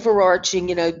one overarching,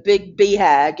 big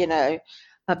BHAG,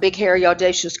 a big, hairy,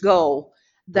 audacious goal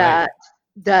that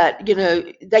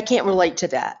they can't relate to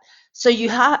that. So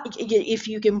if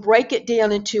you can break it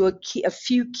down into a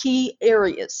few key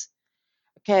areas,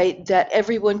 okay, that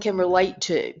everyone can relate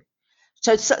to.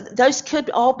 So those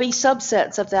could all be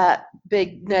subsets of that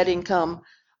big net income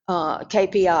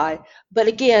KPI. But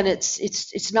again,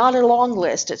 it's not a long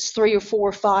list. It's 3 or 4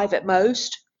 or 5 at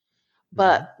most,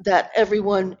 but that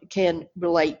everyone can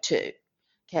relate to.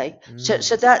 Okay,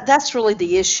 so that's really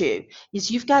the issue.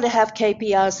 Is you've got to have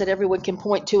KPIs that everyone can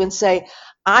point to and say,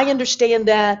 I understand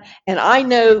that, and I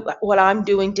know what I'm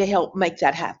doing to help make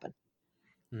that happen.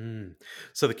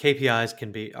 So the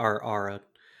KPIs are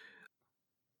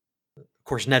of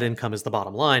course, net income is the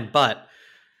bottom line, but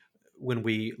when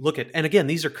we look at, and again,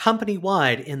 these are company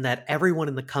wide in that everyone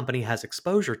in the company has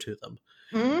exposure to them.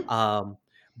 Mhm.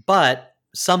 But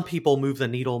some people move the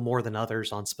needle more than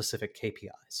others on specific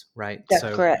KPIs, right? That's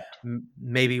So correct.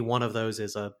 maybe one of those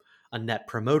is a net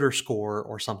promoter score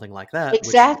or something like that, which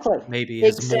Exactly. maybe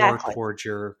is more Exactly. towards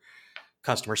your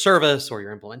customer service or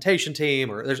your implementation team,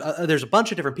 or there's a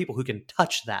bunch of different people who can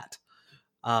touch that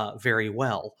very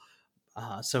well.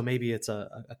 So maybe it's a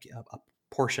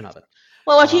portion of it.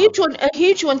 Well, Um, a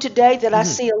huge one today that I mhm.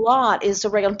 see a lot is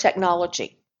around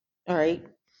technology. All right.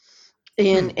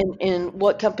 Hmm. And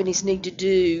what companies need to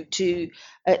do to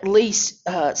at least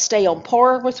stay on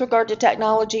par with regard to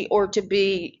technology, or to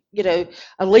be,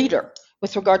 a leader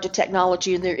with regard to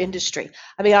technology in their industry.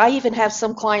 I mean, I even have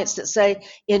some clients that say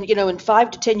in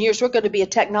 5 to 10 years, we're going to be a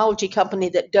technology company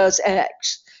that does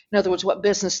X. In other words, what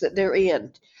business that they're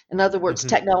in. In other words, Hmm.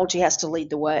 technology has to lead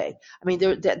the way. I mean,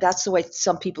 that's the way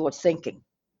some people are thinking.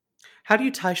 How do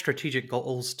you tie strategic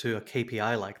goals to a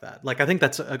KPI like that? Like, I think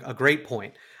that's a great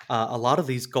point. A lot of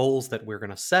these goals that we're going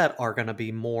to set are going to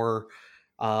be more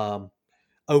um,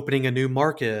 opening a new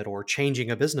market or changing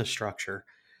a business structure.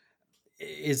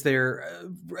 Is there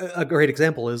a great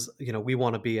example? Is we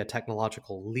want to be a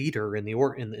technological leader in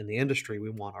in the industry. We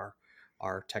want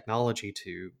our technology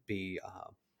to be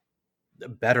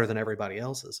better than everybody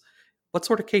else's. What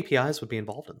sort of KPIs would be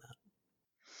involved in that?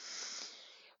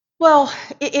 Well,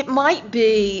 it might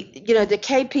be, the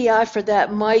KPI for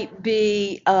that might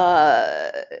be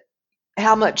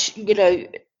how much,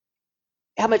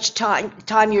 how much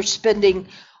time you're spending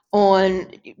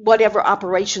on whatever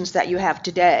operations that you have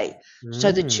today,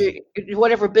 so that Mm.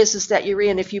 whatever business that you're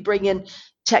in, if you bring in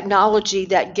technology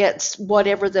that gets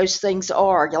whatever those things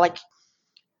are, you're like,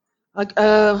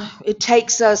 it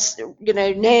takes us,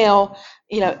 now,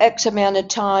 X amount of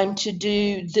time to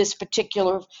do this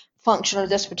particular function or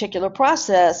this particular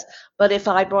process. But if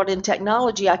I brought in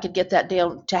technology, I could get that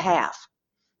down to half.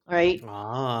 Right.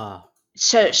 Ah,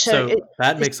 So so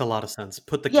that it's, makes a lot of sense.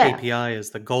 Put the yeah, KPI as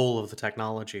the goal of the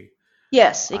technology.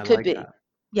 yes, I it could like be. that.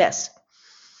 Yes.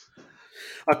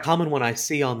 A common one I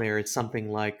see on there is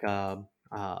something like um,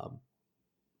 uh,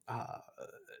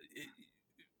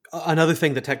 another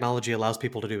thing that technology allows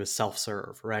people to do is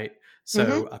self-serve, right? Hmm.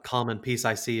 So a common piece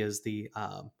I see is the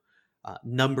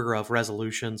number of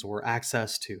resolutions or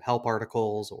access to help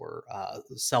articles or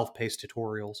self-paced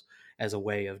tutorials as a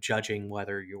way of judging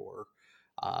whether your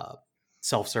uh,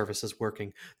 self-service is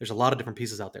working. There's a lot of different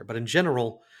pieces out there, but in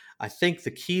general, I think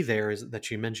the key there is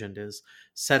that you mentioned is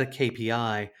set a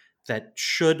KPI that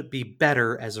should be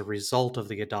better as a result of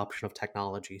the adoption of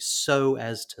technology, so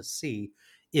as to see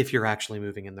if you're actually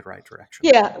moving in the right direction.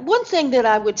 Yeah, one thing that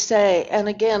I would say, and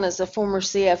again, as a former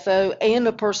CFO and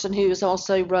a person who has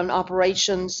also run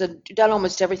operations and done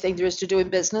almost everything there is to do in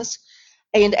business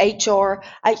and HR,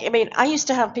 I mean, I used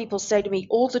to have people say to me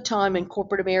all the time in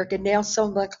corporate America, now some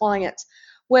of my clients,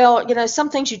 well, some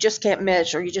things you just can't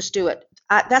measure, you just do it.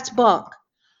 That's bunk.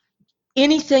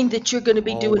 Anything that you're going to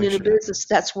be doing Always in a should have. business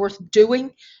that's worth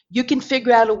doing, you can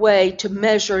figure out a way to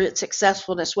measure its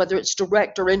successfulness, whether it's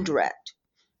direct or indirect.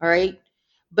 All right.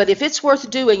 But if it's worth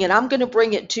doing, and I'm going to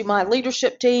bring it to my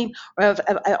leadership team,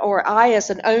 or I as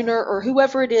an owner or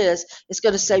whoever it is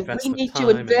going to say, we Investment need to time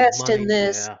and invest in money.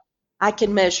 this. Yeah. I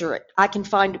can measure it. I can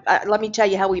find, let me tell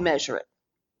you how we measure it.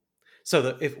 So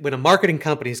that if when a marketing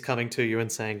company is coming to you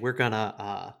and saying we're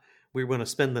gonna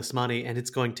spend this money and it's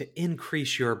going to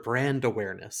increase your brand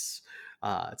awareness,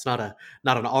 it's not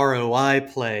an ROI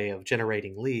play of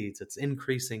generating leads. It's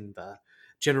increasing the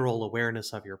general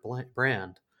awareness of your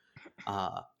brand.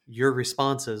 Your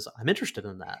response is, "I'm interested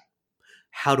in that.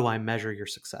 How do I measure your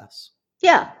success?"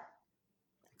 Yeah,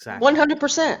 Exactly.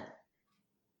 100%.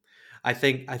 I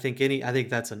think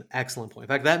that's an excellent point. In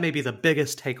fact, that may be the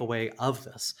biggest takeaway of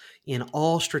this. In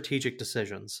all strategic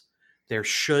decisions, there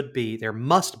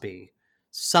must be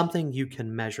something you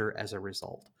can measure as a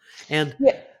result. And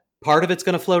Yeah, part of it's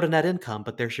going to flow to net income,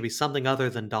 but there should be something other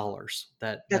than dollars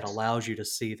that that's allows you to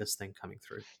see this thing coming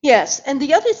through. Yes, and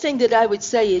the other thing that I would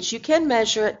say is you can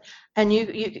measure it, and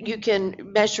you can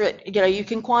measure it, you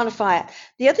can quantify it.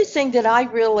 The other thing that I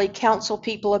really counsel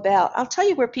people about, I'll tell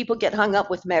you where people get hung up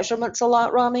with measurements a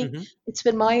lot, Rami. Hmm. It's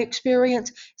been my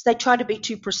experience, is they try to be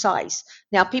too precise.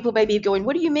 Now, people may be going,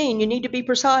 "What do you mean? You need to be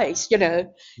precise, can't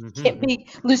Hmm. be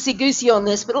loosey-goosey on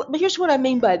this." But here's what I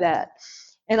mean by that.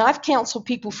 And I've counseled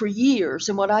people for years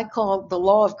in what I call the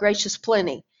law of gracious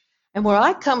plenty. And where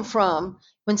I come from,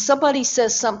 when somebody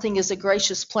says something is a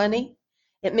gracious plenty,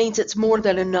 it means it's more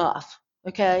than enough.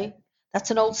 Okay?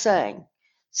 That's an old saying.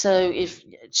 So if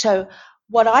so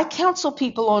what I counsel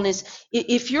people on is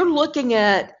if you're looking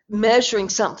at measuring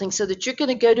something so that you're going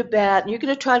to go to bat and you're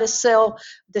going to try to sell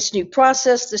this new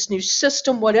process, this new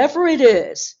system, whatever it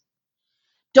is,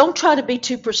 don't try to be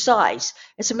too precise.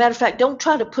 As a matter of fact, don't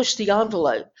try to push the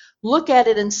envelope. Look at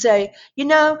it and say,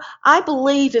 I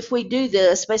believe if we do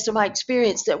this, based on my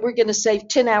experience, that we're going to save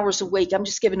 10 hours a week. I'm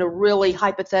just giving a really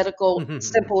hypothetical,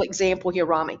 simple example here,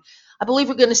 Rami. I believe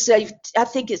we're going to save, I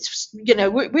think it's,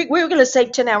 we're going to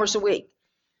save 10 hours a week.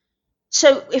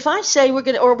 So if I say we're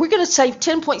going to save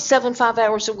 10.75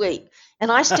 hours a week, and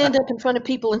I stand up in front of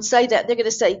people and say that, they're going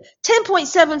to say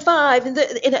 10.75,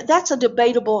 and that's a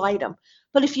debatable item.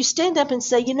 But if you stand up and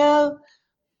say,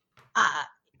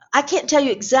 I can't tell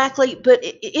you exactly, but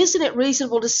isn't it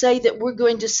reasonable to say that we're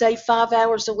going to save 5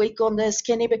 hours a week on this,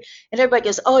 Kenny? And everybody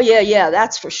goes, oh, yeah,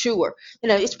 that's for sure.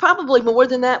 It's probably more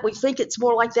than that. We think it's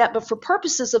more like that. But for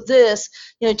purposes of this,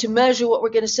 to measure what we're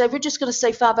going to save, we're just going to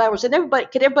save 5 hours. And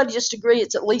can everybody just agree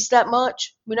it's at least that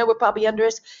much? We know we're probably under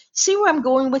it. See where I'm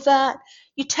going with that?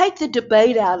 You take the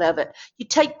debate out of it. You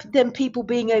take them people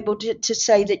being able to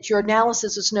say that your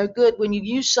analysis is no good when you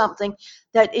use something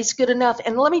that is good enough.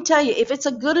 And let me tell you, if it's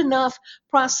a good enough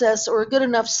process or a good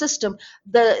enough system,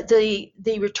 the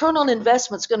return on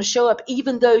investment is going to show up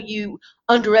even though you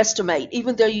underestimate,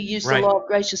 even though you use the law of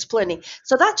gracious plenty.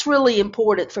 So that's really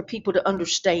important for people to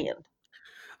understand.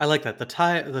 I like that. The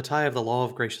tie of the law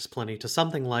of gracious plenty to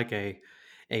something like a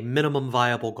minimum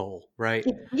viable goal, right?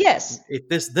 Yes.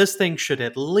 This thing should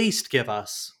at least give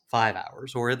us 5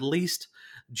 hours, or at least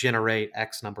generate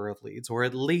X number of leads, or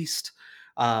at least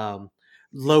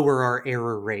lower our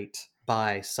error rate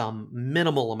by some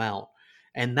minimal amount,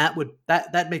 and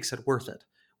that makes it worth it.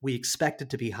 We expect it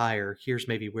to be higher. Here's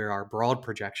maybe where our broad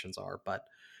projections are, but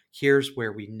here's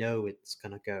where we know it's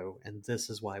going to go, and this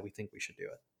is why we think we should do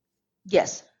it.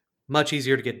 Yes. Much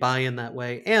easier to get buy-in that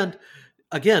way, and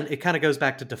again, it kind of goes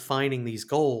back to defining these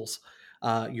goals.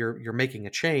 You're making a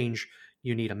change.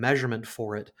 You need a measurement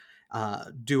for it.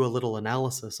 Do a little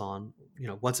analysis on,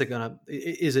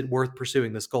 is it worth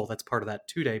pursuing this goal? That's part of that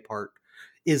 2-day part.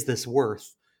 Is this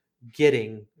worth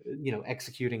getting,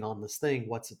 executing on this thing?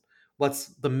 What's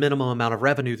the minimum amount of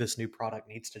revenue this new product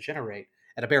needs to generate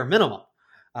at a bare minimum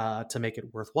to make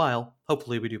it worthwhile?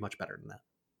 Hopefully we do much better than that.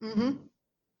 Mm-hmm.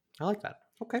 I like that.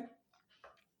 Okay.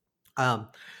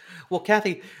 Well,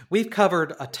 Kathy, we've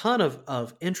covered a ton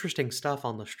of interesting stuff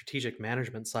on the strategic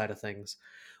management side of things.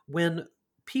 When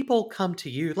people come to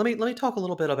you, let me talk a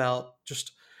little bit about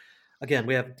just, again,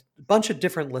 we have a bunch of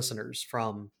different listeners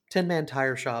from 10-man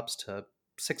tire shops to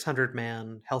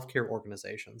 600-man healthcare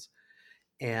organizations.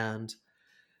 And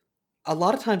a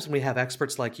lot of times when we have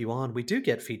experts like you on, we do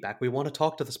get feedback. We want to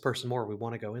talk to this person more. We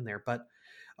want to go in there. But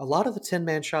a lot of the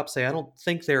 10-man shops say, I don't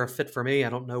think they're a fit for me. I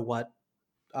don't know what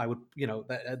I would,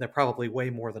 they're probably way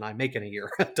more than I make in a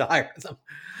year to hire them.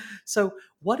 So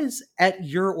what is at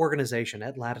your organization,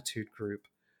 at Latitude Group,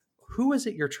 who is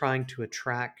it you're trying to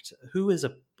attract? Who is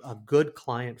a good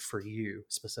client for you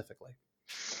specifically?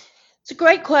 It's a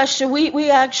great question. We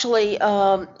actually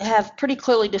have pretty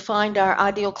clearly defined our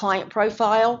ideal client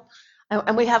profile.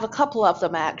 And we have a couple of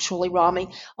them actually, Rami.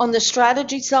 On the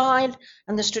strategy side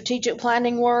and the strategic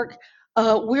planning work,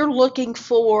 we're looking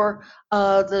for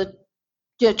the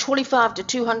 25 to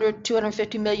 200,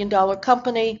 $250 million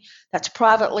company that's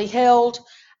privately held,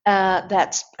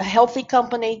 that's a healthy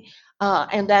company,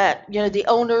 and that the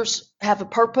owners have a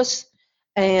purpose,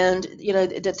 and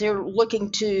that they're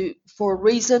looking for a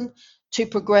reason to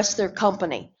progress their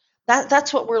company.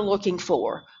 That's what we're looking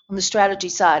for on the strategy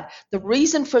side. The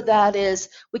reason for that is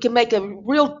we can make a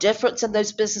real difference in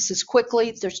those businesses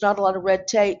quickly. There's not a lot of red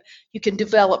tape. We can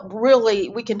develop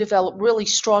really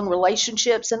strong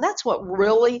relationships, and that's where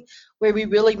we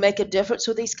really make a difference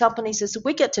with these companies is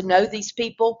we get to know these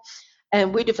people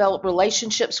and we develop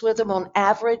relationships with them. On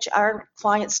average, our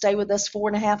clients stay with us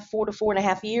 4 to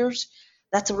 4.5 years.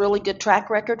 That's a really good track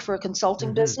record for a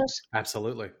consulting business.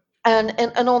 Absolutely. And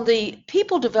on the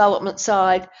people development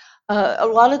side, a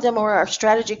lot of them are our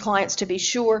strategy clients, to be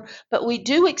sure, but we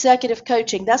do executive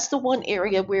coaching. That's the one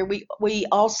area where we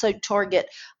also target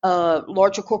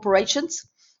larger corporations,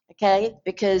 okay,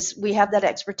 because we have that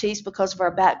expertise because of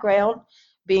our background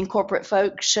being corporate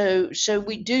folks. So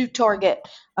we do target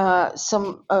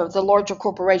some of the larger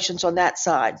corporations on that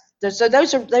side. So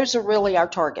those are really our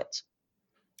targets.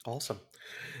 Awesome.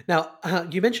 Now,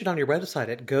 you mentioned on your website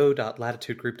at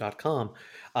go.latitudegroup.com,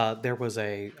 there was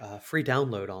a free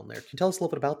download on there. Can you tell us a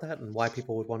little bit about that and why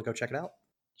people would want to go check it out?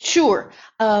 Sure.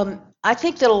 I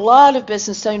think that a lot of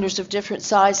business owners of different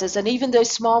sizes, and even those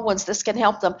small ones, this can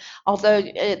help them, although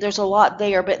there's a lot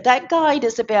there. But that guide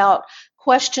is about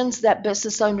questions that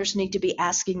business owners need to be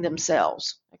asking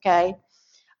themselves, okay?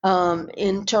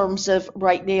 In terms of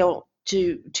right now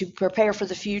to prepare for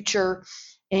the future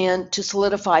and to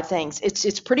solidify things.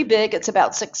 It's pretty big. It's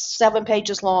about 6, 7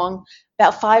 pages long.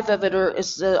 About 5 of it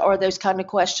are those kind of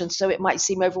questions, so it might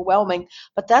seem overwhelming.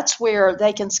 But that's where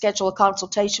they can schedule a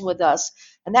consultation with us,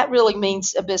 and that really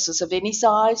means a business of any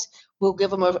size. We'll give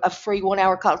them a free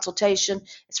 1-hour consultation.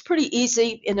 It's pretty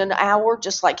easy in an hour,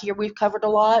 just like here we've covered a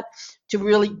lot, to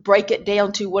really break it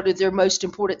down to what are their most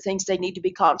important things they need to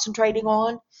be concentrating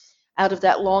on out of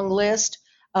that long list.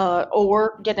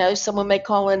 Or, someone may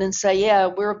call in and say, yeah,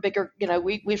 we're a bigger,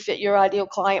 we fit your ideal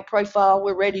client profile.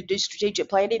 We're ready to do strategic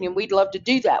planning, and we'd love to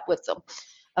do that with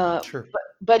them. Sure.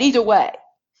 But either way,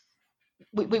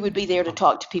 we would be there to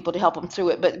talk to people to help them through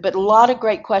it. But a lot of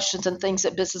great questions and things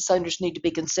that business owners need to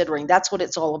be considering. That's what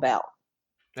it's all about.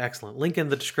 Excellent. Link in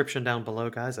the description down below,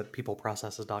 guys, at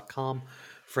peopleprocesses.com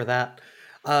for that.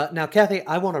 Now, Kathy,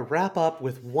 I want to wrap up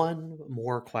with one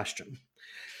more question.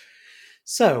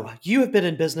 So you have been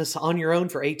in business on your own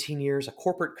for 18 years, a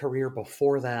corporate career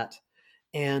before that.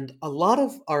 And a lot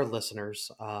of our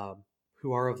listeners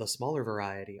who are of the smaller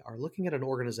variety are looking at an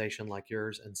organization like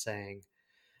yours and saying,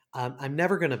 I'm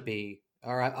never going to be,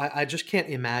 or I just can't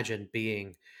imagine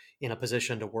being in a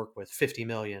position to work with 50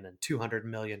 million and $200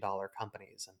 million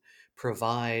companies and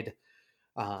provide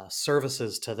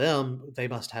services to them. They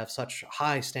must have such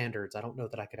high standards. I don't know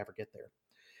that I could ever get there.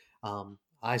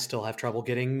 I still have trouble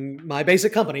getting my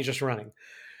basic company just running.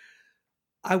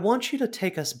 I want you to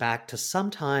take us back to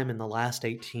sometime in the last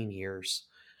 18 years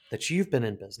that you've been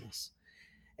in business.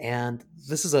 And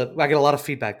I get a lot of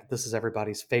feedback that this is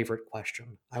everybody's favorite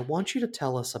question. I want you to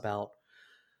tell us about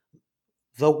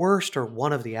the worst or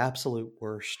one of the absolute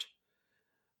worst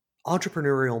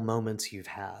entrepreneurial moments you've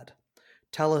had.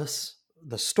 Tell us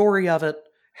the story of it,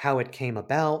 how it came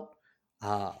about,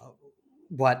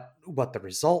 what the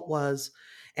result was.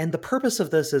 And the purpose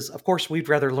of this is, of course, we'd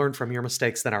rather learn from your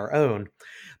mistakes than our own.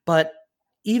 But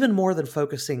even more than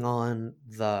focusing on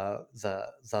the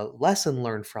lesson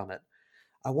learned from it,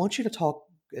 I want you to talk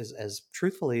as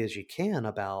truthfully as you can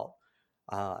about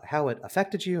how it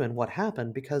affected you and what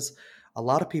happened, because a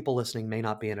lot of people listening may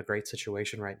not be in a great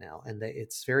situation right now, and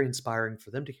it's very inspiring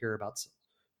for them to hear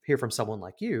from someone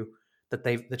like you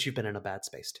that you've been in a bad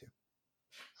space too.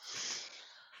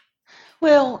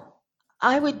 Well,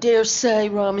 I would dare say,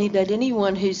 Romney, that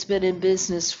anyone who's been in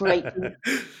business for 18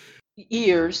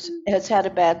 years has had a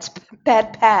bad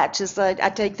patch. I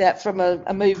take that from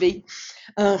a movie.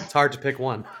 It's hard to pick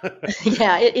one.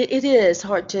 Yeah, it is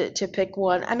hard to pick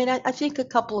one. I mean, I think a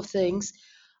couple of things.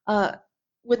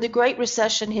 When the Great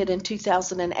Recession hit in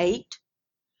 2008,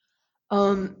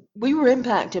 we were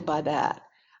impacted by that.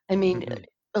 I mean,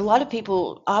 a lot of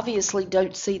people obviously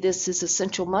don't see this as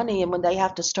essential money, and when they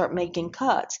have to start making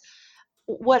cuts.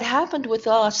 What happened with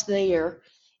us there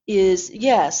is,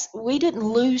 yes, we didn't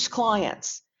lose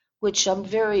clients, which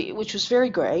was very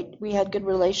great. We had good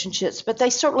relationships, but they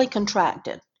certainly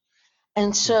contracted.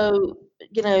 And so,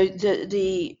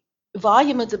 the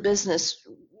volume of the business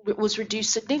was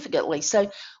reduced significantly. So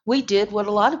we did what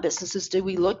a lot of businesses do.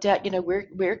 We looked at,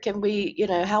 where can we,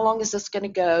 how long is this going to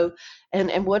go,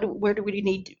 and where do we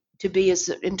need to be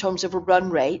in terms of a run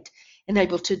rate, and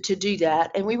able to do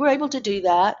that. And we were able to do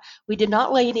that. We did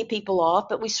not lay any people off,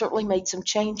 but we certainly made some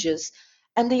changes.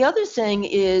 And the other thing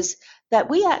is that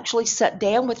we actually sat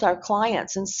down with our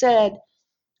clients and said,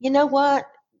 you know what?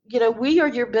 We are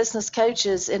your business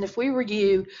coaches, and if we were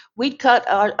you, we'd cut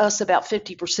us about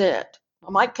 50%. I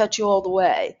might cut you all the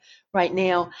way right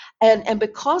now. And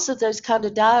because of those kind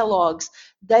of dialogues,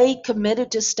 they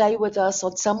committed to stay with us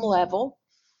on some level.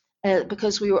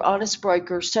 Because we were honest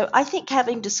brokers. So I think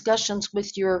having discussions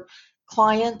with your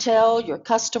clientele, your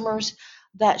customers,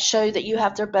 that show that you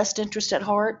have their best interest at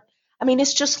heart. I mean,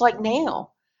 it's just like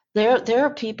now. There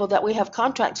are people that we have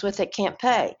contracts with that can't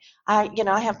pay.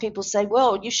 I have people say,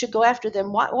 well, you should go after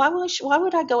them. Why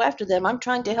would I go after them? I'm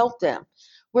trying to help them.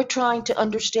 We're trying to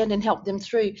understand and help them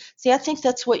through. See, I think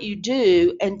that's what you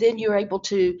do, and then you're able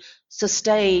to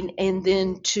sustain and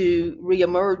then to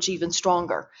reemerge even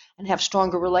stronger and have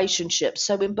stronger relationships.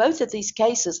 So in both of these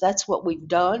cases, that's what we've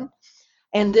done.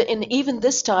 And even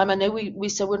this time, I know we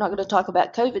said we're not going to talk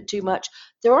about COVID too much.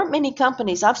 There aren't many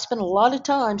companies. I've spent a lot of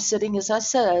time sitting, as I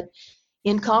said,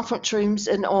 in conference rooms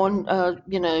and on,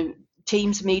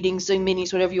 Teams meetings, Zoom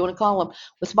meetings, whatever you want to call them,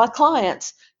 with my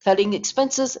clients, cutting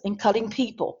expenses and cutting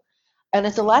people. And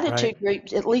at the Latitude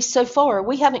Group, at least so far,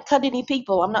 we haven't cut any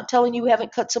people. I'm not telling you we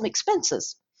haven't cut some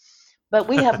expenses, but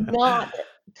we have not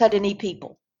cut any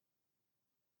people.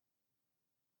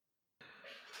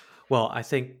 Well, I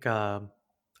think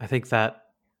I think that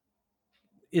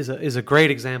is a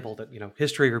great example that,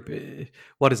 history,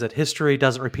 what is it? History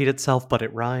doesn't repeat itself, but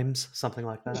it rhymes, something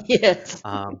like that. Yes.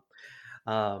 Um,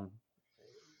 um,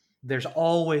 there's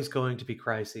always going to be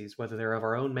crises, whether they're of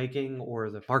our own making or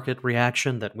the market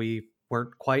reaction that we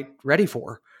weren't quite ready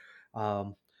for.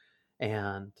 Um,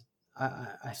 and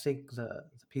I think the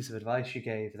piece of advice you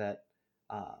gave, that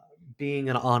being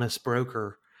an honest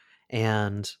broker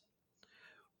and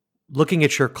looking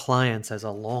at your clients as a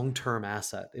long-term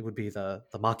asset, it would be the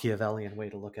Machiavellian way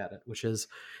to look at it, which is,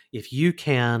 if you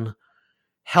can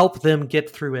help them get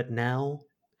through it now,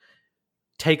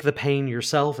 take the pain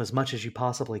yourself as much as you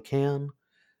possibly can.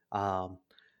 Um,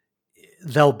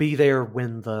 they'll be there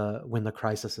when the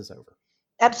crisis is over.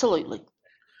 Absolutely.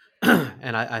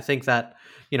 And I think that,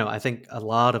 I think a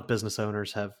lot of business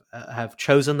owners have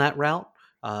chosen that route.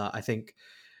 I think,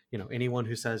 anyone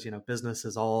who says, business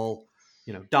is all,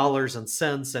 dollars and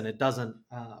cents, and it doesn't,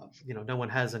 no one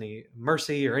has any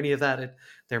mercy or any of that.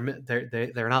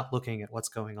 They're not looking at what's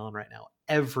going on right now.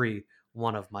 Every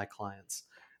one of my clients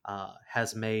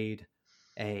has made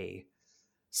a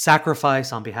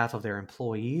sacrifice on behalf of their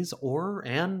employees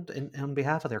and on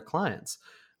behalf of their clients,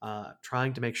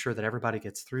 trying to make sure that everybody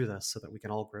gets through this so that we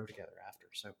can all grow together after.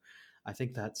 So I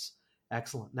think that's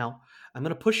excellent. Now, I'm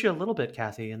going to push you a little bit,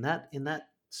 Kathy. In that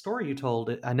story you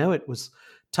told, I know it was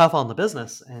tough on the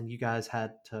business and you guys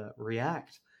had to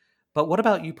react. But what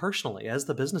about you personally as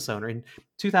the business owner? In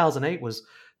 2008 was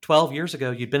 12 years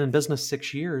ago. You'd been in business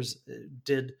 6 years.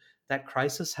 Did that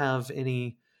crisis have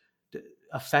any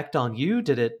effect on you?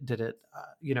 Did it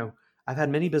I've had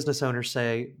many business owners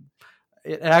say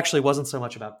it actually wasn't so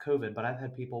much about COVID, but I've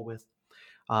had people with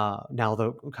now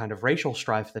the kind of racial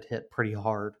strife that hit pretty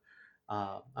hard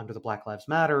under the Black Lives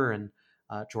Matter and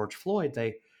George Floyd.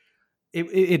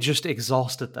 It just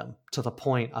exhausted them to the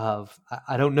point of,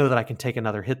 I don't know that I can take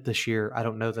another hit this year. I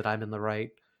don't know that I'm in the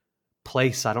right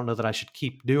place. I don't know that I should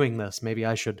keep doing this. Maybe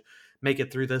I should make it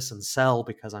through this and sell,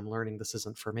 because I'm learning this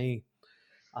isn't for me.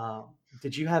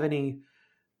 Did you have any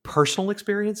personal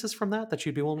experiences from that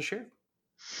you'd be willing to share?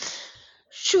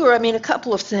 Sure. I mean, a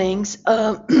couple of things.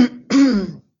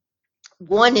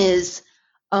 One is,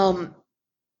 for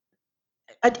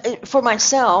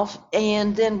myself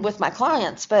and then with my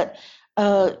clients, but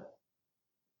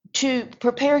to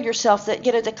prepare yourself that,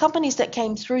 the companies that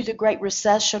came through the Great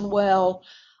Recession were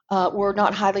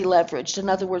not highly leveraged. In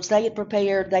other words, they had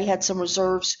prepared, they had some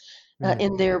reserves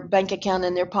in their bank account,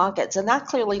 in their pockets. And I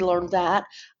clearly learned that,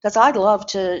 because I love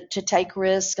to take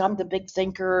risks. I'm the big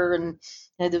thinker and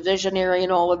the visionary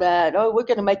and all of that. Oh, we're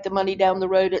going to make the money down the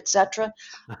road, etc.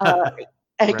 Right.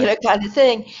 Kind of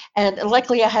thing. And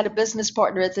luckily, I had a business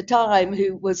partner at the time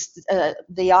who was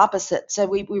the opposite. So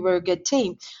we were a good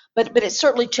team. But it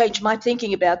certainly changed my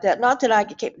thinking about that. Not that I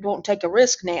won't take a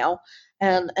risk now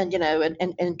and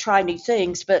try new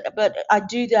things, but I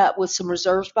do that with some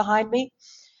reserves behind me.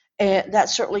 And that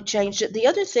certainly changed it. The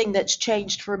other thing that's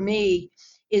changed for me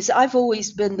is I've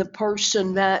always been the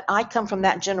person that I come from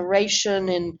that generation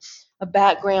and a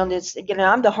background is,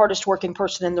 I'm the hardest working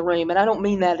person in the room. And I don't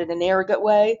mean that in an arrogant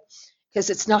way,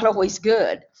 because it's not always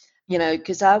good,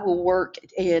 because I will work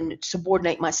and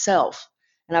subordinate myself.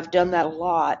 And I've done that a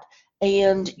lot.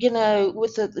 And,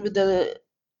 with the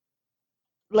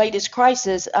latest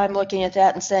crisis, I'm looking at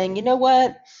that and saying, you know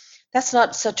what? That's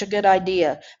not such a good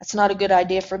idea. It's not a good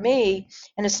idea for me.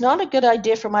 And it's not a good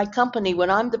idea for my company when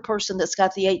I'm the person that's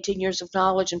got the 18 years of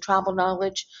knowledge and tribal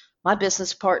knowledge. My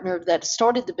business partner that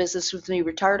started the business with me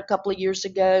retired a couple of years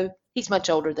ago. He's much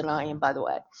older than I am, by the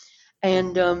way.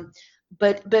 And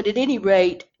but at any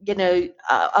rate,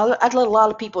 I'd let a lot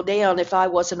of people down if I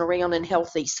wasn't around and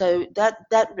healthy. So that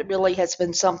really has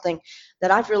been something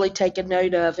that I've really taken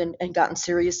note of and gotten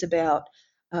serious about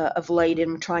of late,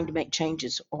 and trying to make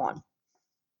changes on.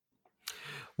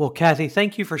 Well, Kathy,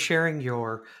 thank you for sharing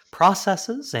your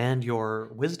processes and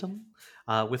your wisdom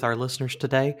with our listeners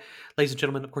today. Ladies and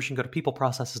gentlemen, of course, you can go to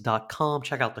peopleprocesses.com,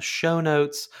 check out the show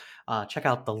notes, check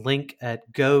out the link at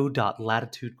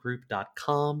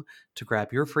go.latitudegroup.com to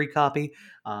grab your free copy,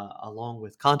 along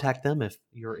with contact them if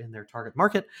you're in their target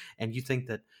market and you think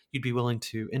that you'd be willing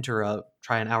to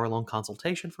try an hour-long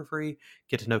consultation for free,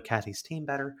 get to know Kathy's team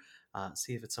better.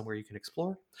 See if it's somewhere you can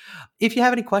explore. If you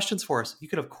have any questions for us, you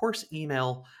can, of course,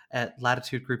 email at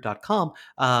latitudegroup.com,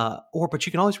 but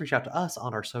you can always reach out to us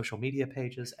on our social media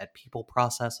pages at People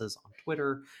Processes on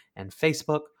Twitter and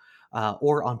Facebook,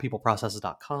 or on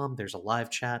peopleprocesses.com. There's a live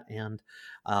chat and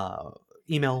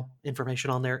email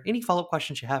information on there. Any follow-up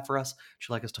questions you have for us, would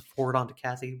you like us to forward on to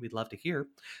Kathy, we'd love to hear.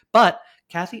 But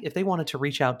Kathy, if they wanted to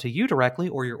reach out to you directly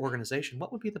or your organization,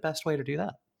 what would be the best way to do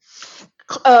that?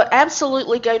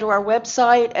 Absolutely go to our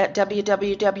website at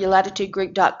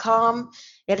www.latitudegroup.com.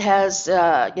 It has,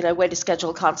 way to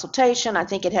schedule a consultation. I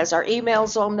think it has our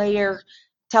emails on there,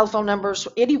 telephone numbers.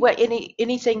 Anyway,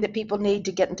 anything that people need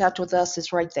to get in touch with us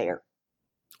is right there.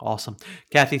 Awesome.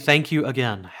 Kathy, thank you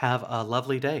again. Have a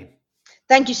lovely day.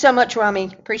 Thank you so much,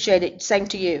 Rami. Appreciate it. Same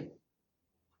to you.